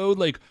like, oh,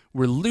 like,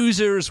 we're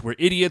losers, we're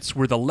idiots,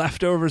 we're the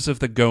leftovers of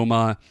the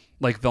Goma,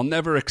 like, they'll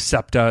never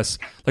accept us,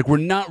 like, we're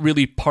not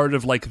really part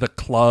of, like, the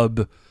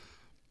club,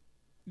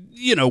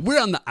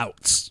 we're on the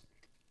outs.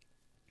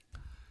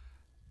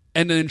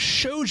 And then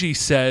Shoji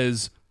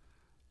says,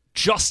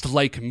 just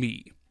like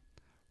me,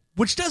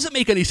 which doesn't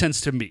make any sense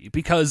to me,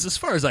 because as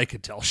far as I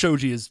could tell,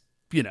 Shoji is,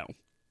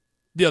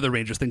 the other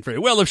Rangers think very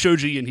well of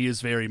Shoji, and he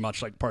is very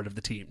much, like, part of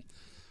the team.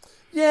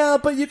 Yeah,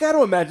 but you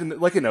gotta imagine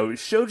that, like,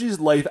 Shoji's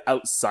life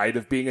outside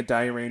of being a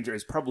Dire Ranger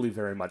is probably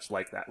very much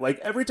like that. Like,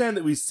 every time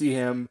that we see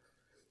him,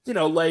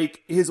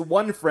 like, his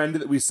one friend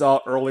that we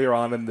saw earlier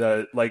on in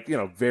the, like,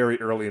 very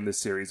early in this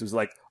series was,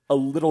 like, a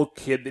little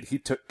kid that he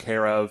took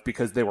care of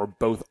because they were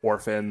both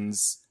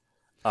orphans.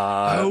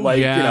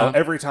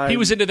 Every time... He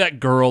was into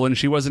that girl and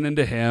she wasn't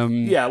into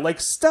him. Yeah,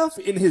 like, stuff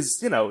in his,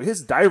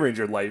 his Dire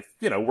Ranger life,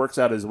 works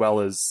out as well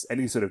as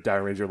any sort of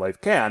Dire Ranger life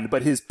can,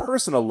 but his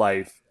personal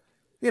life,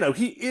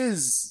 he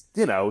is,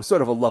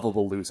 sort of a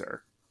lovable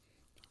loser.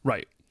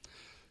 Right.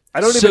 I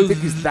don't even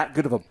think he's that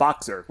good of a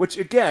boxer, which,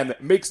 again,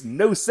 makes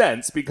no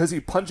sense because he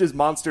punches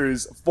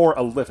monsters for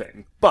a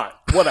living. But,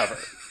 whatever.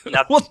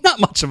 Well, not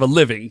much of a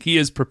living. He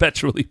is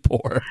perpetually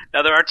poor.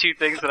 Now, there are two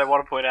things that I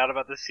want to point out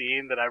about the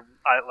scene that I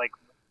like.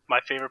 My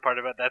favorite part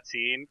about that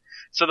scene.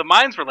 So the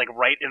mines were, like,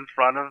 right in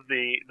front of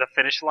the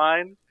finish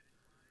line.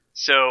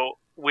 So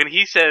when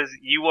he says,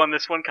 you won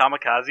this one,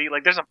 Kamikaze,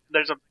 like,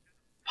 there's a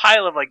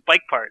pile of, like,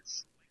 bike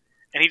parts.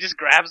 And he just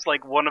grabs,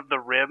 like, one of the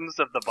rims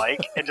of the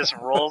bike and just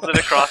rolls it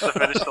across the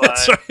finish line.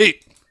 That's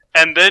right.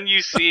 And then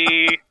you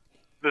see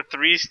the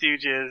Three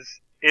Stooges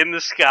in the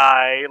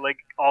sky, like,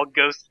 all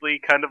ghostly,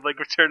 kind of like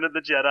Return of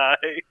the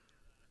Jedi.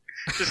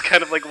 Just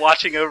kind of, like,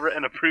 watching over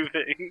and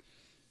approving.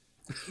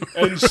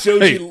 And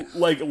Shoji,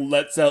 like,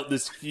 lets out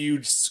this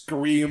huge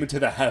scream to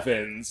the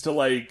heavens to,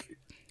 like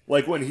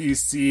when he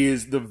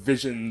sees the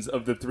visions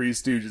of the Three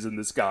Stooges in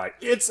the sky.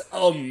 It's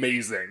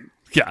amazing.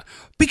 Yeah,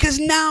 because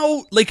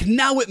now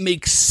it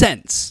makes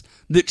sense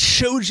that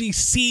Shoji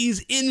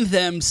sees in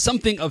them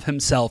something of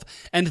himself,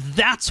 and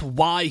that's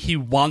why he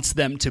wants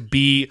them to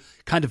be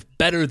kind of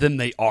better than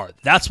they are.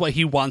 That's why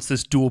he wants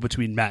this duel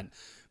between men,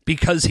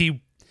 because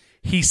he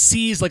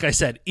sees, like I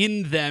said,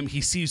 in them, he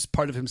sees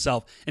part of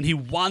himself, and he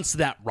wants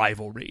that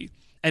rivalry.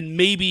 And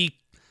maybe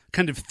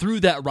kind of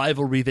through that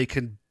rivalry, they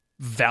can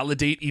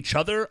validate each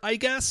other, I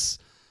guess.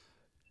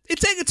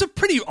 It's a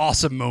pretty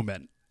awesome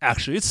moment.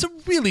 Actually, it's some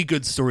really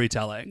good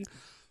storytelling.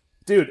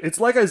 Dude, it's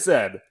like I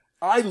said,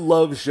 I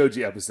love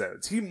Shoji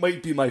episodes. He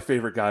might be my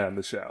favorite guy on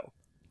the show.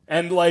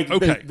 And, like,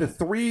 the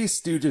Three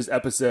Stooges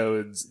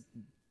episodes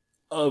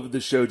of the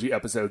Shoji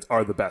episodes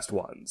are the best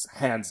ones,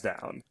 hands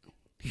down.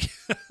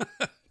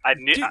 I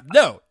knew. Dude,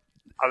 no.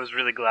 I was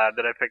really glad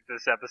that I picked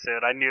this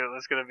episode. I knew it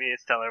was going to be a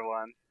stellar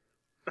one.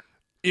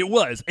 It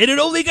was. And it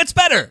only gets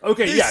better.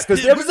 Okay, yeah,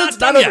 because the episode's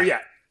not over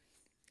yet.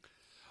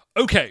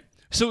 Okay,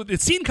 so the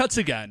scene cuts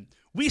again.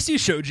 We see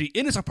Shoji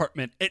in his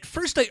apartment. At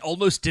first, I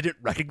almost didn't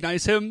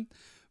recognize him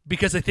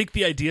because I think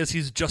the idea is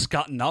he's just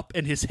gotten up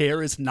and his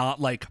hair is not,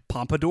 like,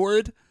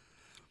 pompadoured.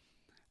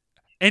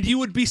 And you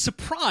would be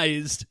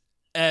surprised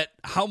at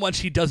how much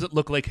he doesn't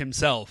look like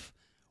himself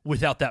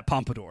without that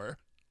pompadour.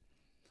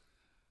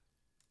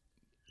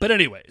 But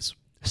anyways,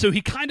 So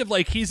he kind of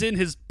like, he's in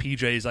his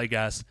PJs, I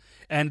guess,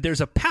 and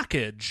there's a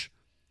package,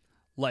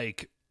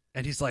 like,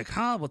 and he's like,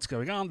 huh, what's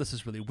going on? This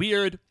is really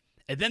weird.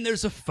 And then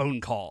there's a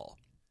phone call.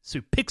 So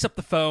he picks up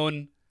the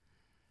phone,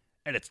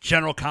 and it's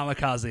General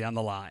Kamikaze on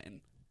the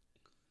line.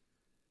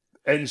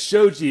 And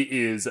Shoji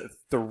is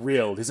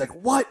thrilled. He's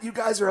like, what? You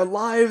guys are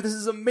alive? This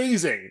is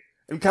amazing.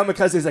 And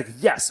Kamikaze is like,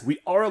 yes, we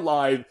are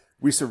alive.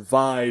 We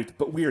survived,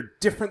 but we are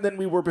different than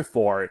we were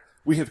before.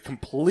 We have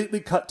completely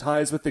cut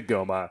ties with the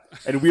Goma,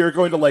 and we are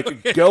going to,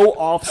 like, go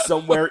off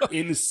somewhere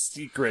in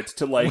secret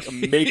to, like,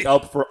 make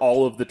up for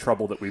all of the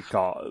trouble that we've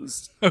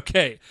caused.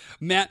 Okay,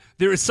 Matt,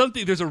 there's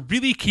a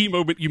really key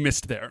moment you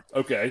missed there.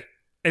 Okay.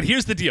 And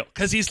here's the deal,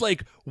 because he's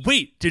like,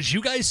 wait, did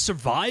you guys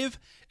survive?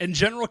 And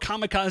General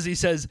Kamikaze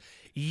says,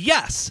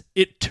 yes,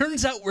 it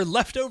turns out we're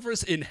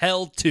leftovers in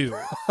hell too.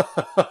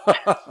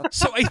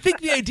 So I think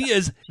the idea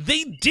is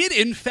they did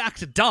in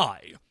fact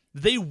die.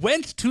 They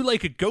went to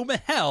like a Goma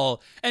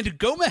Hell, and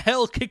Goma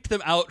Hell kicked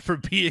them out for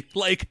being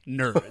like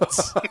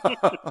nerds.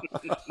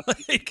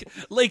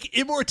 like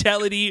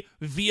immortality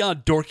via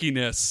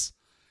dorkiness.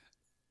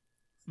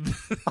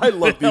 I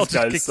love these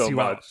guys so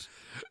much. Out.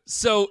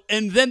 So,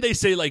 and then they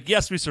say like,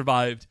 yes, we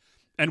survived,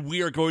 and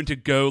we are going to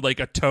go like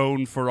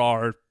atone for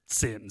our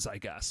sins, I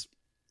guess.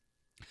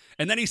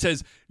 And then he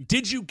says,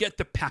 did you get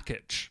the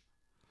package?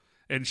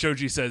 And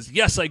Shoji says,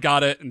 yes, I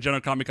got it. And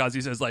General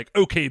Kamikaze says like,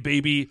 okay,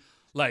 baby,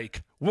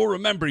 like, we'll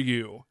remember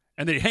you.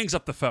 And then he hangs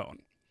up the phone.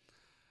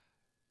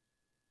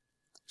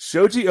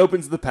 Shoji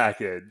opens the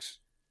package.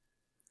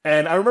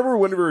 And I remember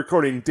when we were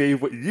recording,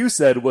 Dave, what you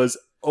said was,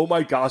 oh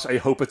my gosh, I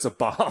hope it's a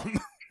bomb.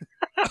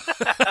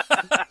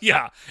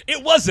 Yeah,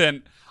 it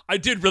wasn't. I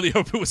did really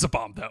hope it was a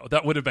bomb, though.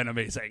 That would have been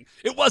amazing.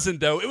 It wasn't,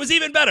 though. It was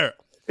even better.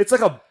 It's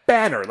like a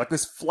banner, like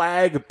this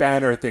flag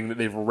banner thing that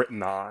they've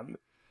written on.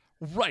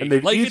 Right. And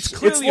they've like, it's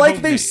clearly like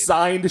homemade. they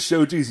signed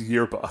Shoji's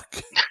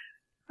yearbook.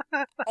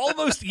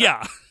 Almost,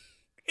 yeah.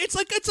 It's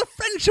like it's a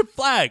friendship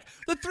flag.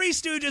 The Three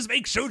Stooges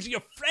make Shoji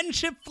a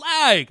friendship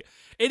flag.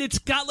 And it's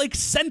got, like,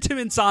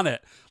 sentiments on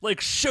it.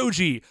 Like,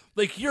 Shoji,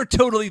 like, you're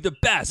totally the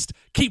best.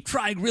 Keep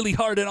trying really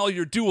hard in all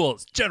your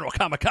duels. General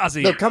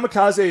Kamikaze. No,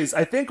 Kamikaze's,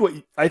 I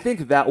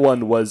think that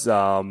one was, that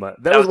was one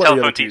of the Telephone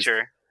other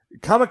Teacher.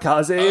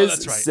 Kamikaze's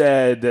that's right.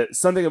 said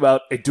something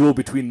about a duel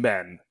between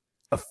men.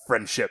 A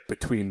friendship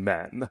between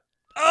men.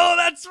 Oh,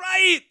 that's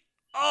right.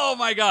 Oh,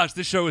 my gosh.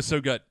 This show is so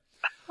good.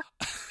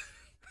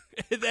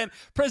 And then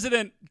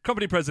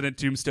company president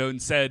Tombstone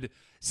said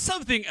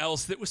something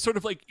else that was sort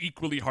of like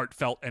equally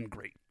heartfelt and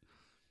great.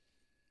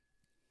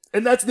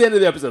 And that's the end of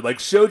the episode. Like,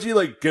 Shoji,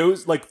 like,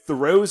 goes, like,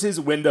 throws his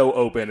window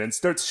open and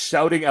starts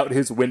shouting out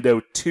his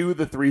window to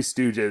the Three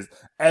Stooges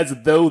as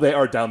though they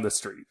are down the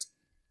street.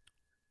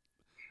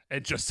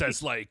 It just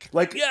says, like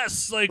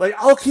yes, like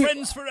I'll keep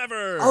friends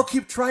forever. I'll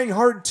keep trying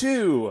hard,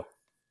 too.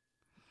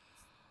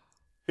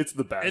 It's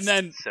the best. And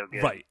then, So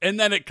good. right, and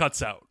then it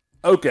cuts out.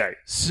 Okay.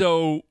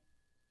 So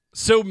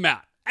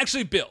Matt,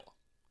 actually Bill,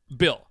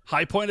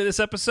 high point of this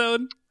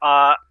episode?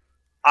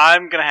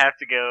 I'm gonna have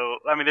to go.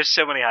 I mean, there's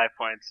so many high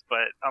points, but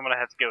I'm gonna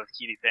have to go with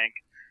Cutie Pink.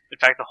 In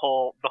fact, the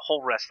whole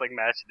wrestling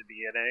match at the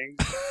beginning,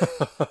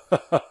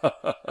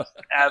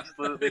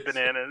 absolutely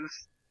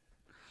bananas.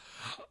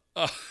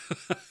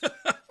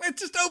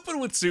 Just open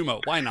with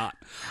sumo. Why not?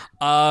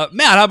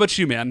 Matt, how about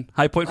you, man?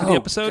 High point for the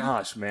episode?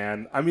 Gosh,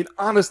 man. I mean,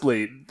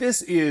 honestly,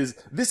 this is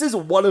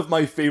one of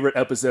my favorite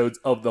episodes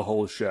of the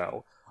whole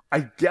show.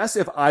 I guess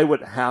if I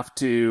would have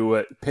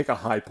to pick a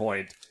high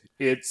point,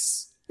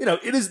 it's,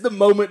 it is the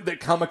moment that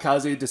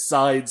Kamikaze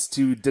decides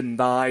to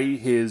deny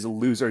his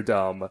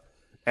loserdom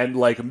and,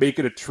 like, make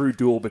it a true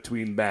duel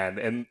between men.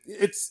 And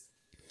it's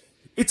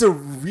a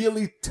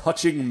really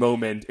touching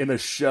moment in a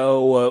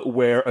show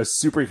where a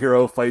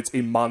superhero fights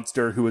a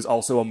monster who is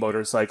also a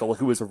motorcycle,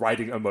 who is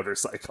riding a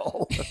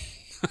motorcycle.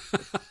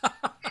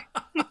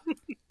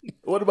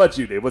 What about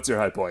you, Dave? What's your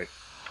high point?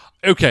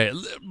 Okay,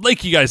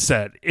 like you guys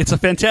said, it's a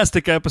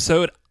fantastic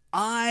episode.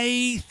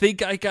 I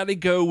think I gotta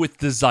go with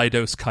the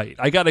Zydos kite.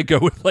 I gotta go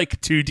with,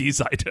 like, 2D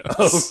Zydos.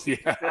 Oh,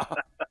 yeah.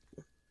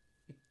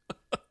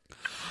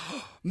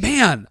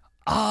 Man,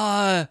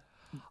 I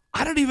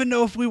don't even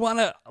know if we want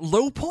to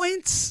low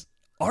points.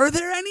 Are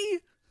there any?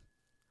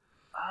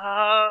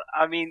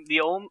 I mean, the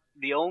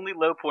only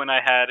low point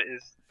I had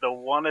is the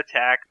one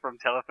attack from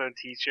Telephone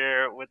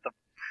Teacher with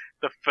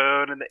the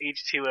phone and the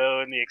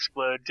H2O and the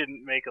explode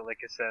didn't make a lick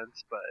of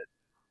sense, but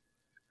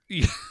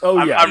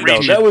Oh yeah, I'm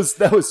reaching. that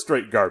was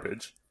straight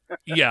garbage.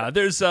 Yeah,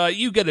 there's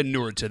you get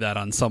inured to that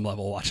on some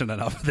level watching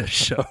enough of this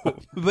show.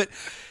 But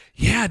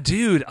yeah,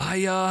 dude,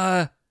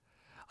 I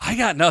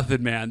got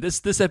nothing, man.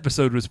 This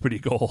episode was pretty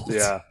gold.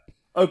 Yeah.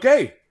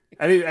 Okay.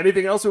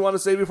 Anything else we want to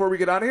say before we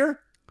get out of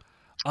here?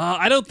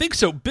 I don't think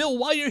so. Bill,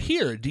 while you're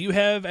here, do you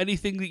have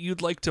anything that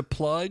you'd like to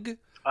plug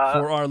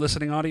for our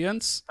listening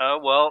audience?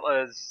 Well,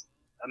 as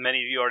many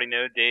of you already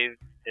know, Dave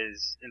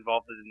is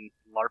involved in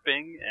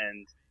LARPing,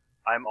 and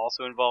I'm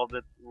also involved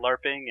with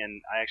LARPing,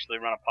 and I actually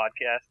run a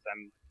podcast.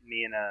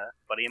 Me and a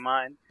buddy of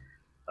mine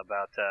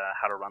about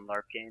how to run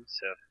LARP games.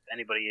 So if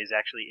anybody is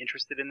actually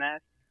interested in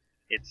that,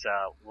 It's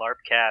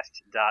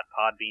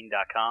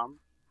larpcast.podbean.com.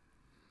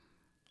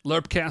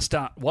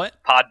 LARPcast. What?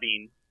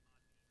 Podbean.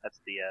 That's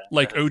the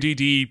Like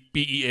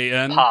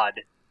ODDBEAN?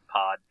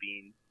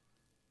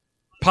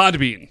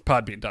 Podbean.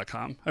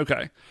 Podbean.com.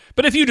 Okay.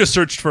 But if you just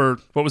searched for,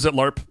 what was it,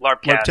 LARP?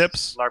 LARPcast. LARP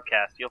tips?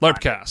 LARPcast. You'll find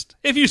it. LARPcast.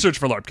 If you search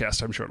for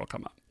LARPcast, I'm sure it'll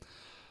come up.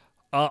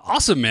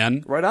 Awesome,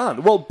 man. Right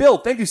on. Well, Bill,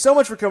 thank you so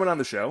much for coming on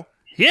the show.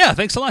 Yeah,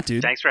 thanks a lot,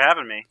 dude. Thanks for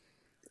having me.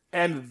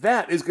 And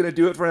that is going to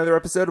do it for another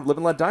episode of Live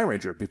and Let Die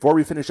Ranger. Before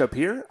we finish up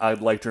here, I'd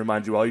like to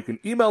remind you all you can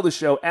email the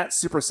show at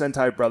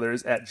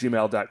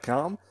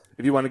supersentaibrothers@gmail.com.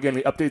 If you want to get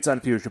any updates on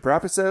future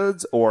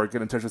episodes or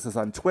get in touch with us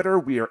on Twitter,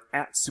 we are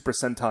at Super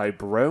Sentai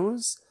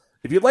Bros.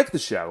 If you like the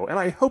show, and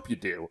I hope you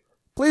do,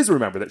 please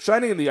remember that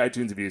shining in the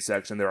iTunes review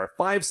section, there are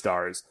 5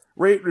 stars.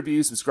 Rate,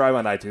 review, subscribe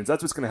on iTunes.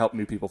 That's what's going to help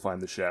new people find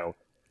the show.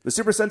 The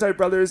Super Sentai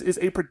Brothers is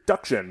a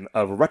production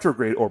of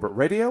Retrograde Orbit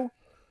Radio.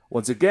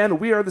 Once again,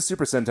 we are the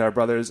Super Sentai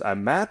Brothers.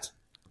 I'm Matt.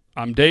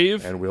 I'm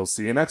Dave. And we'll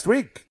see you next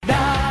week.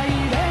 Die